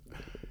boy,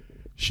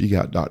 she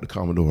got Dr.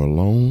 Commodore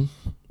alone.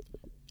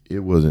 It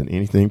wasn't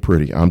anything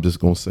pretty. I'm just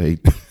going to say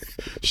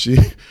she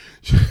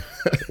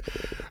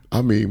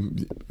I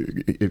mean,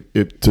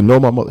 to know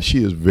my mother,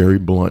 she is very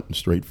blunt and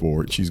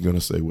straightforward. She's going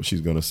to say what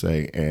she's going to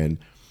say. And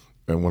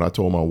when I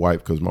told my wife,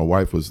 because my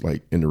wife was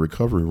like in the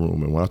recovery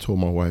room, and when I told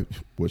my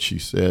wife what she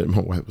said,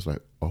 my wife was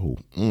like, oh,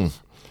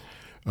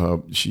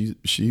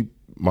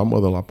 my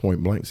mother-in-law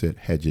point blank said,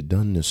 had you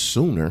done this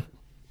sooner,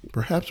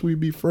 perhaps we'd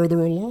be further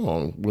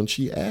along. When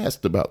she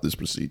asked about this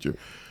procedure,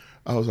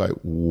 I was like,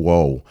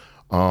 whoa.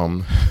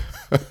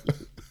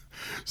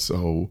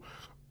 So,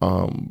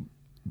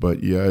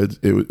 but yeah,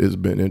 it's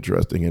been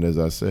interesting. And as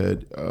I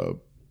said,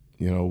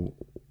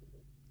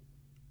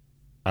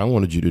 I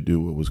wanted you to do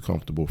what was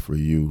comfortable for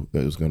you,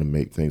 that was going to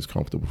make things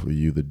comfortable for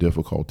you, the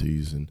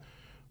difficulties and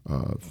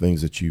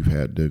things that you've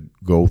had to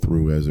go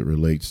through as it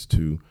relates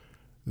to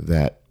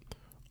that.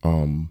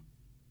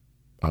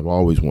 I've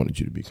always wanted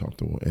you to be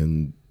comfortable,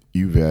 and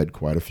you've had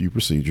quite a few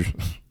procedures.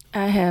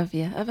 I have,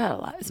 yeah. I've had a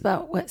lot. It's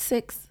about what,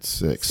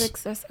 six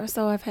or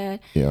so I've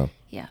had. Yeah.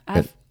 Yeah.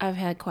 I've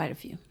had quite a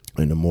few.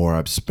 And the more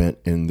I've spent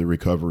in the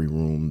recovery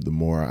room, the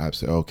more I've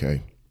said,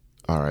 okay,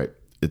 all right,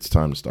 it's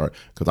time to start.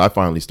 Because I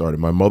finally started.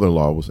 My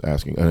mother-in-law was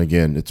asking, and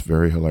again, it's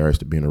very hilarious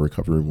to be in a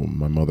recovery room with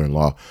my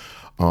mother-in-law,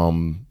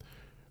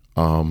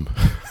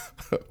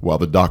 while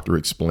the doctor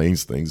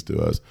explains things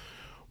to us.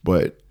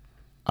 But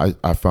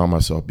I found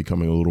myself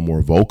becoming a little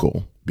more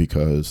vocal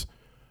because,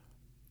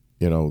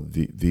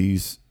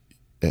 these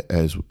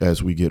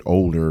as we get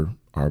older,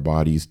 our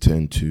bodies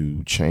tend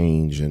to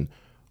change, and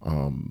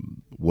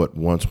what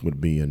once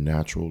would be a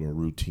natural or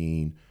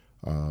routine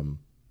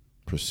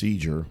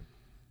procedure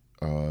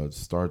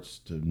starts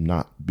to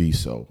not be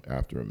so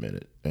after a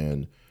minute.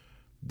 And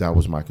that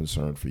was my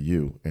concern for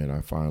you. And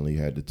I finally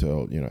had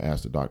to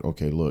ask the doctor,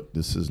 okay, look,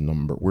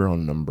 we're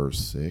on number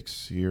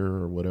 6 here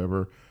or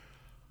whatever.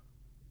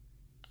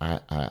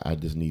 I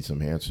just need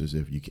some answers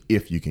if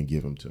you can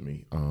give them to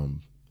me.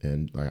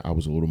 And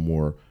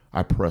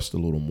I pressed a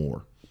little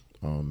more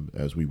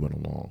as we went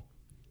along.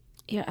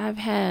 Yeah, I've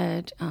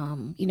had,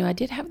 I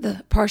did have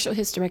the partial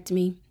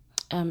hysterectomy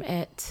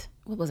at,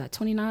 what was that,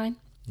 29?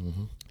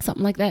 Mm-hmm.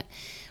 Something like that.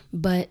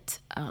 But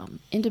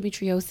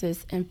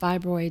endometriosis and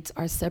fibroids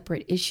are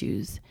separate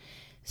issues.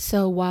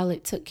 So while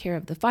it took care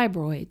of the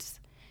fibroids,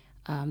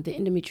 the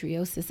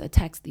endometriosis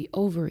attacks the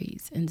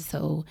ovaries. And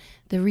so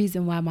the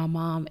reason why my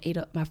mom ate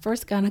up my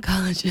first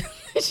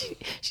gynecologist,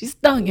 she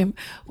stung him,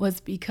 was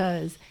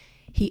because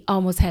he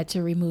almost had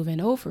to remove an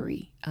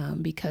ovary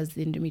because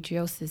the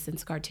endometriosis and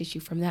scar tissue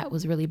from that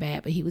was really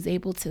bad. But he was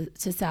able to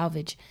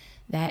salvage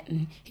that,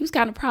 and he was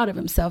kind of proud of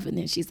himself. And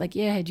then she's like,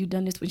 yeah, had you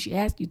done this when she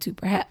asked you to,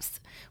 perhaps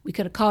we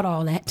could have caught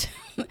all that.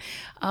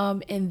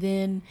 And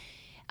then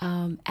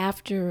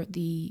after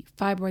the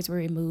fibroids were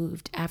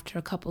removed, after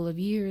a couple of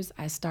years,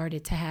 I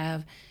started to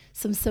have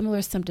some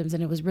similar symptoms,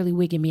 and it was really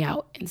wigging me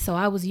out. And so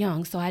I was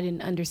young, so I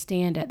didn't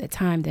understand at the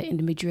time that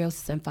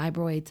endometriosis and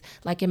fibroids,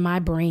 like in my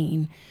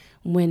brain,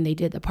 when they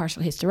did the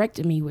partial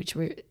hysterectomy, which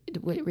would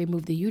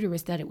remove the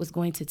uterus, that it was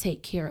going to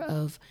take care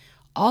of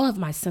all of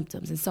my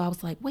symptoms. And so I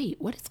was like,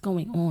 wait, what is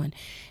going on?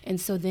 And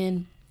so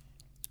then,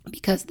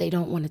 because they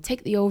don't want to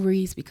take the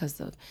ovaries because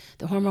of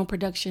the hormone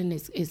production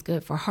is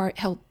good for heart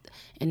health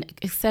and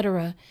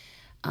etc.,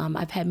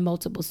 I've had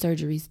multiple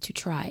surgeries to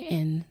try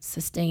and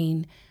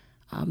sustain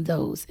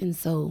those. And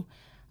so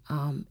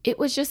it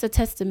was just a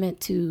testament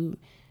to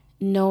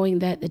knowing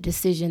that the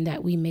decision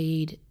that we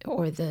made,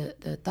 or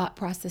the thought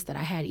process that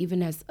I had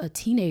even as a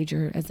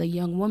teenager, as a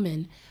young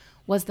woman,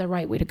 was the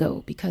right way to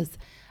go, because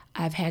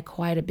I've had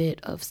quite a bit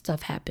of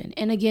stuff happen.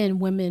 And again,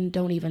 women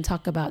don't even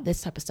talk about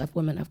this type of stuff,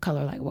 women of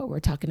color, like what we're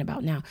talking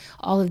about now.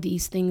 All of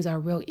these things are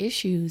real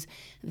issues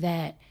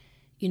that,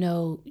 you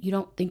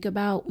don't think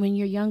about when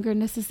you're younger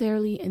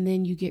necessarily, and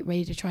then you get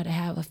ready to try to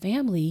have a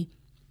family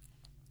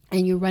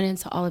and you run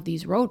into all of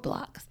these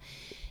roadblocks.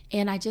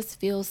 And I just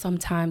feel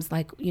sometimes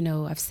like,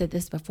 I've said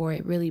this before,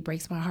 it really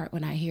breaks my heart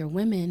when I hear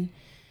women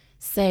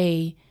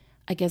say,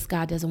 I guess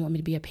God doesn't want me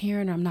to be a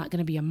parent, or I'm not going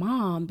to be a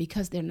mom,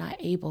 because they're not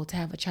able to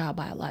have a child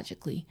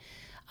biologically.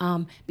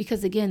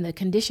 Because again, the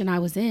condition I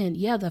was in,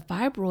 the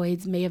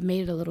fibroids may have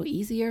made it a little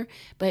easier,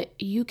 but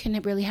you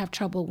can really have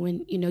trouble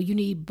when, you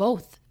need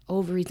both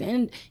ovaries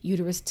and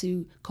uterus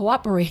to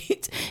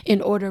cooperate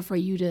in order for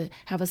you to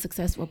have a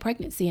successful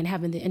pregnancy, and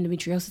having the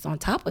endometriosis on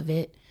top of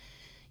it.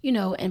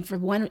 And for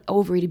one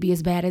ovary to be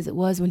as bad as it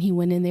was when he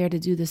went in there to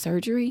do the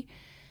surgery,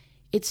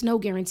 it's no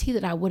guarantee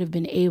that I would have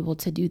been able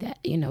to do that,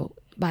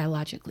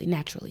 biologically,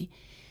 naturally.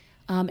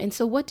 And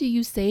so what do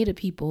you say to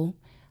people?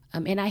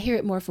 And I hear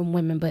it more from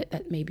women, but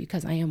that may be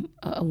because I am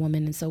a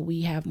woman, and so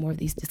we have more of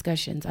these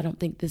discussions. I don't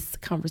think this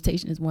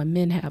conversation is one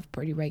men have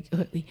pretty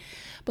regularly.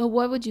 But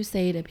what would you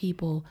say to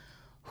people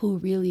who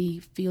really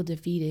feel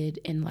defeated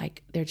and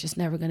like they're just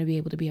never going to be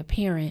able to be a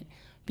parent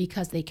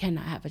because they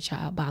cannot have a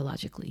child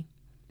biologically?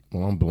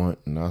 Well, I'm blunt,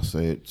 and I'll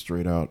say it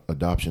straight out.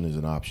 Adoption is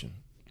an option,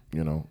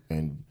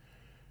 and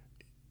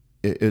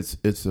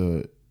it's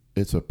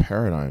a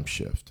paradigm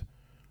shift.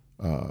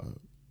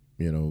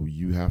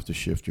 You have to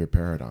shift your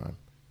paradigm,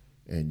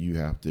 and you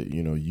have to,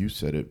 you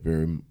said it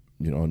very,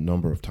 a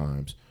number of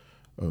times.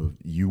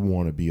 You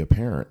want to be a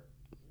parent,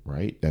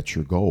 right? That's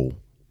your goal.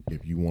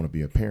 If you want to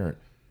be a parent,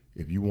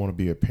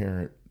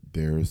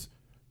 there's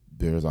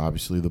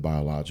obviously the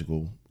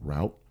biological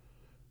route,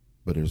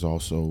 but there's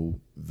also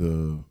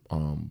the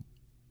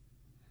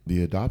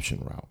adoption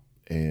route,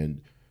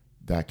 and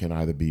that can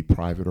either be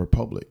private or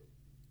public.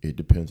 It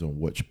depends on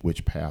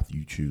which path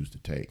you choose to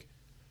take.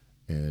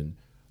 And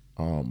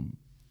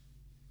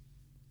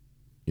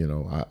You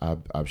know,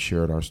 I've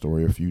shared our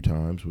story a few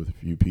times with a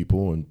few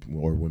people,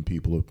 or when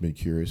people have been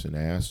curious and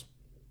asked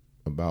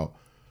about,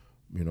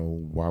 you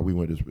know, why we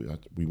want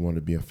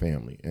to be a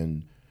family,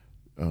 and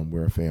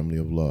we're a family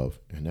of love,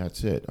 and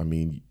that's it. I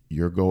mean,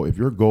 if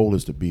your goal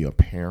is to be a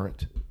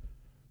parent,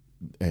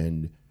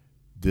 and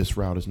this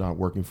route is not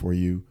working for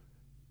you,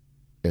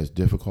 as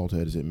difficult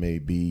as it may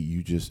be,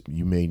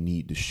 you may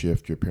need to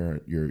shift your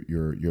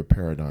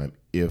paradigm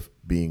if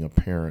being a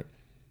parent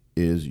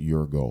is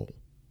your goal.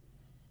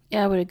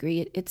 Yeah, I would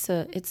agree. It's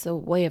a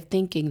way of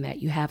thinking that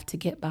you have to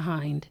get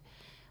behind.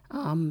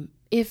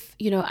 If,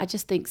 you know, I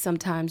just think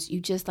sometimes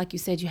like you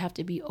said, you have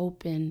to be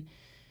open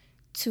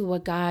to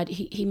what God,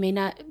 he may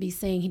not be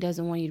saying he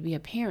doesn't want you to be a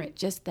parent,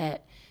 just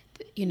that,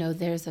 you know,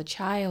 there's a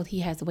child he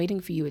has waiting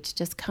for you. It's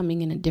just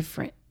coming in a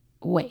different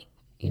way,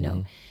 you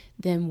know,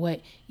 than what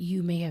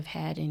you may have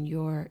had in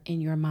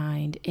your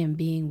mind, and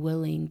being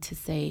willing to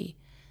say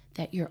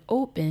that you're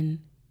open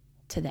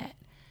to that.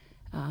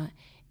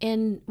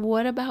 And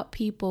what about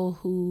people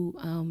who,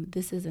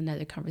 this is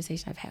another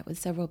conversation I've had with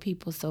several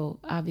people. So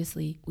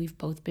obviously we've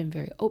both been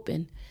very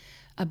open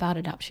about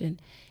adoption,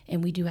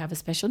 and we do have a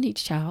special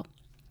needs child.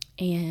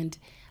 And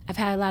I've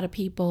had a lot of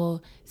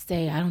people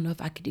say, I don't know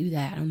if I could do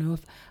that. I don't know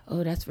if,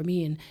 that's for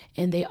me.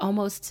 And they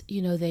almost,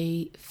 you know,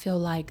 they feel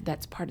like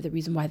that's part of the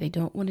reason why they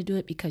don't want to do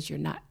it, because you're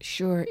not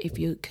sure if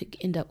you could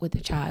end up with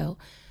a child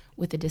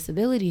with a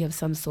disability of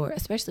some sort,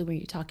 especially when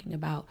you're talking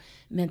about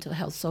mental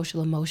health,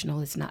 social, emotional.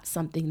 It's not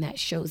something that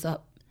shows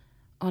up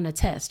on a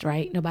test,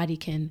 right? Nobody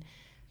can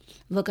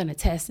look on a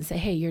test and say,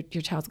 hey, your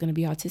child's going to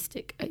be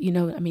autistic. You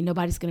know, I mean,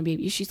 nobody's going to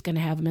be, she's going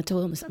to have a mental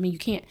illness. I mean, you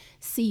can't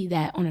see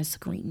that on a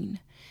screen.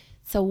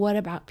 So what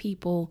about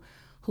people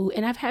who,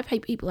 and I've had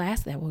people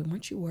ask that, well,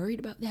 weren't you worried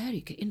about that?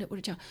 You could end up with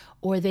a child.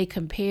 Or they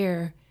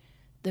compare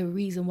the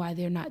reason why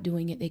they're not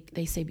doing it.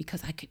 They say,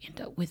 because I could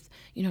end up with,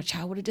 you know, a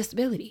child with a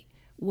disability.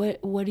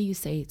 What do you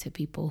say to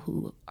people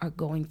who are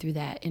going through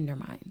that in their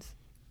minds?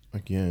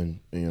 Again,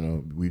 you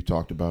know, we've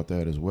talked about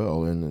that as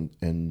well,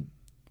 and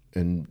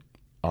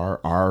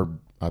our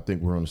I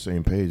think we're on the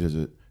same page as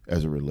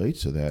it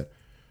relates to that.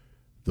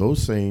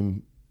 Those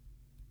same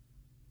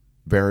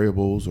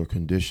variables or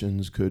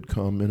conditions could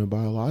come in a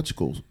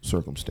biological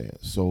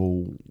circumstance.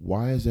 So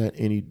why is that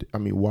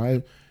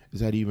why is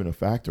that even a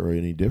factor or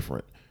any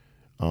different?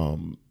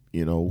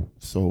 You know,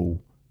 so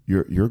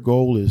your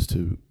goal is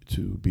to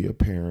be a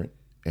parent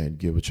and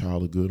give a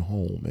child a good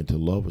home and to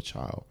love a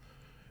child.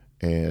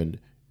 And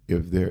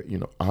if there, you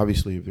know,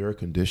 obviously if there are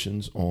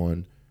conditions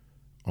on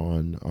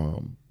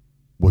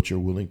what you're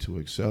willing to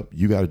accept,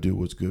 you got to do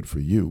what's good for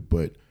you.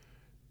 But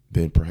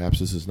then perhaps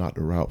this is not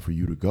the route for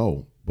you to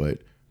go.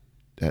 But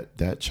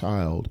that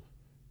child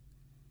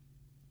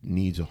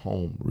needs a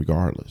home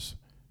regardless.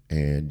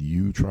 And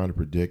you trying to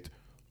predict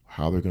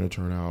how they're going to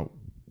turn out,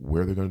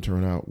 where they're going to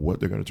turn out, what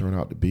they're going to turn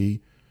out to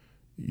be,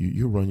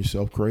 you run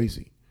yourself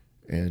crazy.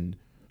 And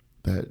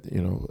that,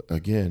 you know,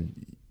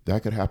 again,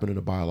 that could happen in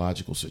a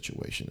biological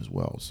situation as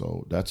well.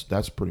 So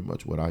that's pretty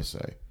much what I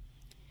say.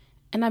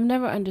 And I've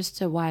never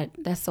understood why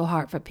that's so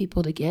hard for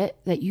people to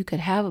get, that you could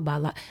have a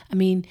biological. I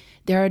mean,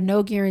 there are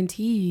no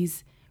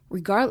guarantees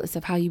regardless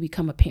of how you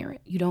become a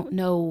parent. You don't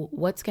know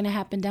what's going to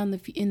happen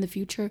in the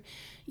future.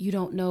 You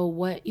don't know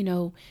what, you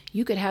know,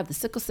 you could have the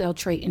sickle cell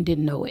trait and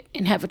didn't know it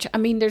and have I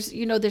mean, there's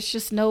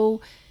just no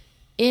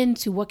end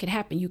to what could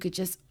happen. You could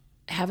just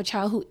have a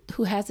child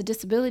who has a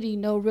disability,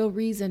 no real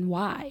reason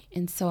why.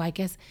 And so I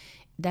guess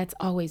that's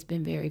always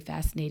been very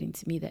fascinating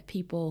to me, that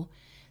people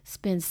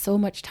spend so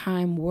much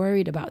time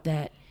worried about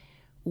that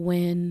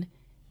when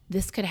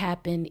this could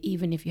happen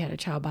even if you had a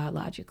child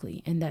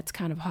biologically. And that's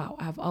kind of how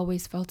I've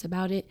always felt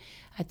about it.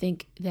 I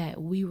think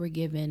that we were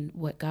given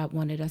what God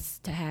wanted us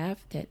to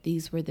have, that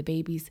these were the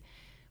babies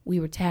we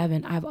were to have.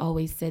 And I've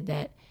always said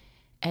that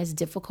as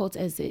difficult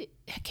as it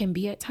can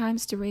be at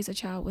times to raise a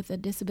child with a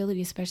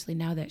disability, especially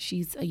now that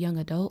she's a young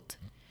adult,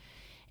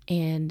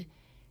 and,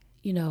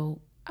 you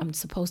know, I'm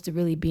supposed to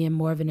really be in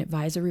more of an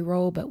advisory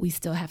role, but we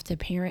still have to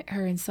parent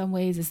her in some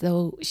ways as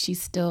though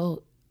she's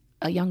still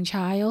a young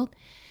child.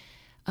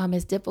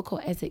 As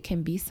difficult as it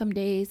can be some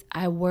days,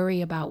 I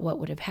worry about what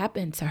would have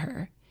happened to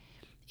her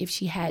if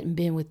she hadn't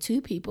been with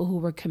two people who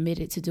were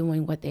committed to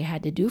doing what they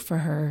had to do for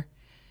her,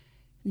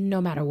 no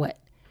matter what,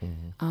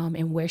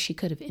 and where she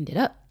could have ended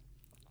up.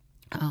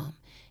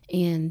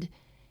 And,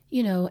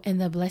 you know, and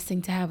the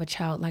blessing to have a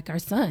child like our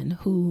son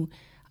who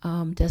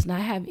does not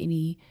have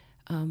any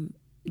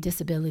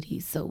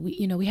disabilities. So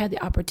we had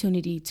the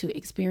opportunity to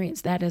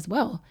experience that as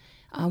well,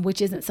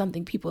 which isn't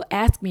something people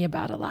ask me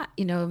about a lot.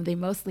 You know, they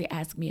mostly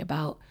ask me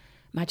about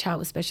my child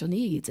with special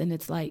needs. And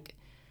it's like,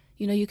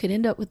 you know, you could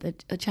end up with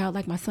a child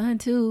like my son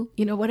too.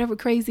 You know, whatever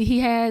crazy he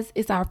has,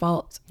 it's our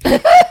fault.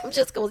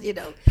 Just because, you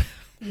know,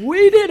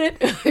 we did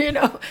it, you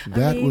know.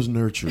 That was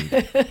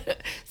nurtured.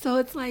 So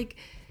it's like,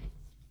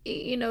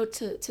 you know,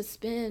 to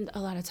spend a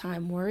lot of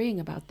time worrying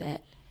about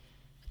that,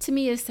 to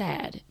me is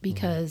sad,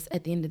 because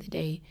at the end of the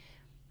day,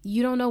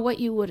 you don't know what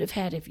you would have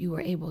had if you were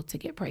able to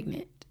get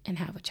pregnant and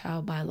have a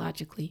child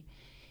biologically.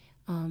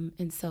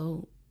 And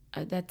so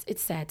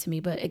it's sad to me.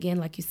 But again,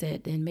 like you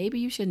said, then maybe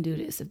you shouldn't do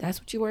this. If that's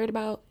what you're worried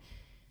about,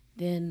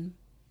 then,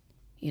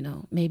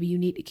 maybe you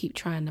need to keep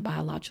trying the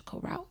biological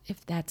route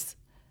if that's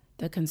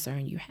the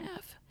concern you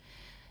have.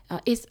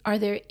 Are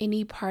there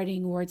any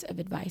parting words of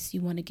advice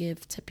you want to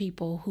give to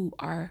people who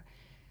are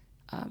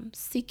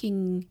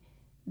seeking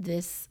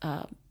this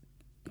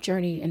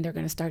journey, and they're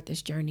going to start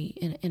this journey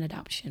in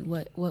adoption?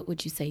 What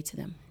would you say to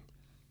them?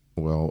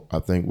 Well, I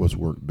think what's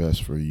worked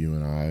best for you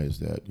and I is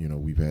that,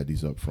 we've had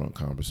these upfront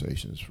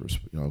conversations for,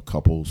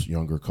 couples,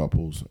 younger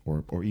couples,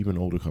 or even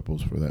older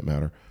couples for that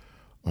matter,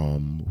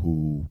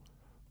 who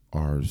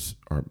are,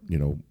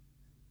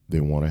 they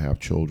want to have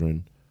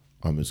children.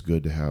 It's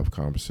good to have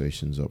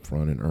conversations up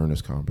front and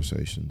earnest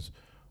conversations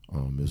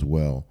as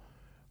well.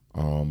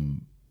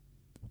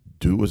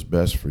 Do what's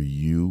best for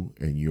you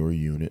and your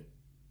unit,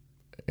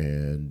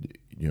 and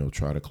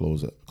try to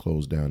close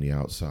down the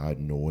outside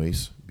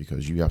noise,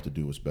 because you have to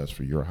do what's best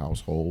for your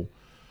household.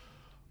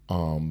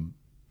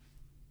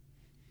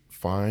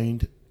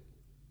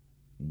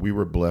 We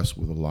were blessed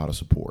with a lot of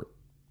support.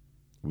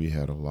 We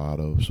had a lot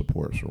of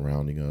support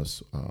surrounding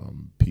us,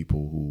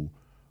 people who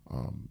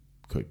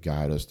could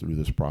guide us through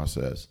this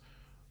process,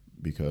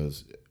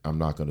 because I'm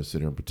not going to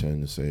sit here and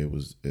pretend to say it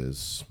was as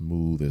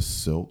smooth as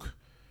silk.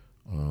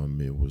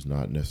 It was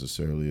not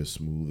necessarily as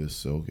smooth as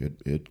silk.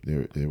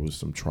 There was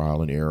some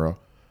trial and error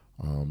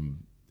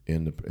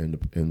in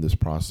this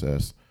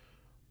process,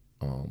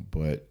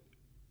 but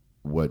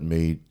what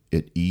made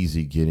it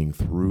easy getting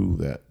through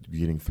it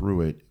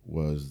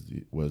was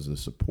the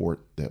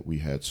support that we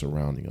had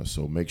surrounding us.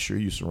 So make sure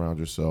you surround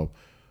yourself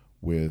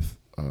with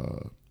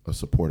a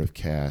supportive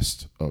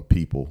cast of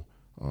people.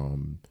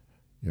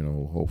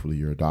 Hopefully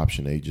your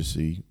adoption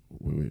agency,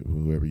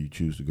 whoever you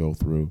choose to go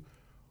through,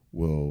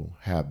 will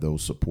have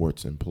those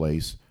supports in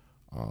place.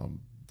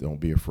 Don't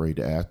be afraid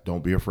to ask.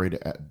 Don't be afraid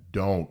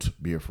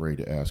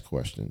to ask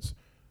questions.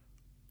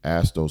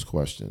 Ask those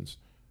questions,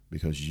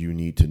 because you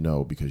need to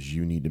know, because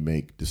you need to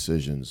make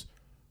decisions,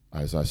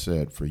 as I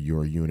said, for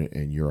your unit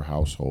and your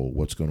household,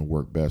 what's going to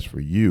work best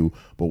for you,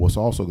 but what's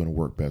also going to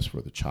work best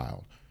for the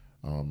child.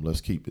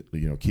 Let's keep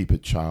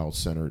it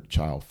child-centered,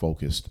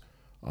 child-focused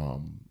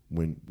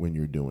when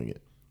you're doing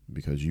it,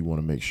 because you want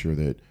to make sure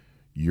that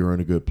you're in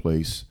a good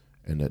place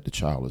and that the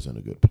child is in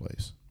a good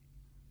place.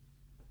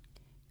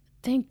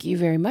 Thank you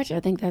very much. I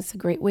think that's a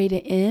great way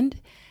to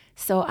end.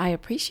 So I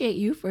appreciate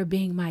you for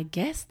being my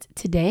guest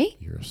today.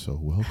 You're so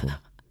welcome.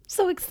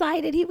 So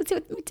excited he was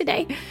with me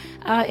today.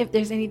 If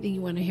there's anything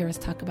you want to hear us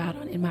talk about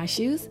on In My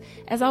Shoes,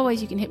 as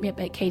always, you can hit me up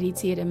at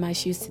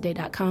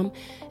kdt@inmyshoestoday.com.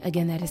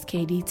 Again, that is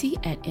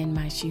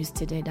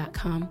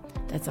kdt@inmyshoestoday.com.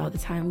 That's all the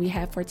time we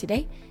have for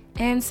today.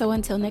 And so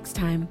until next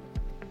time,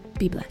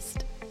 be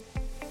blessed.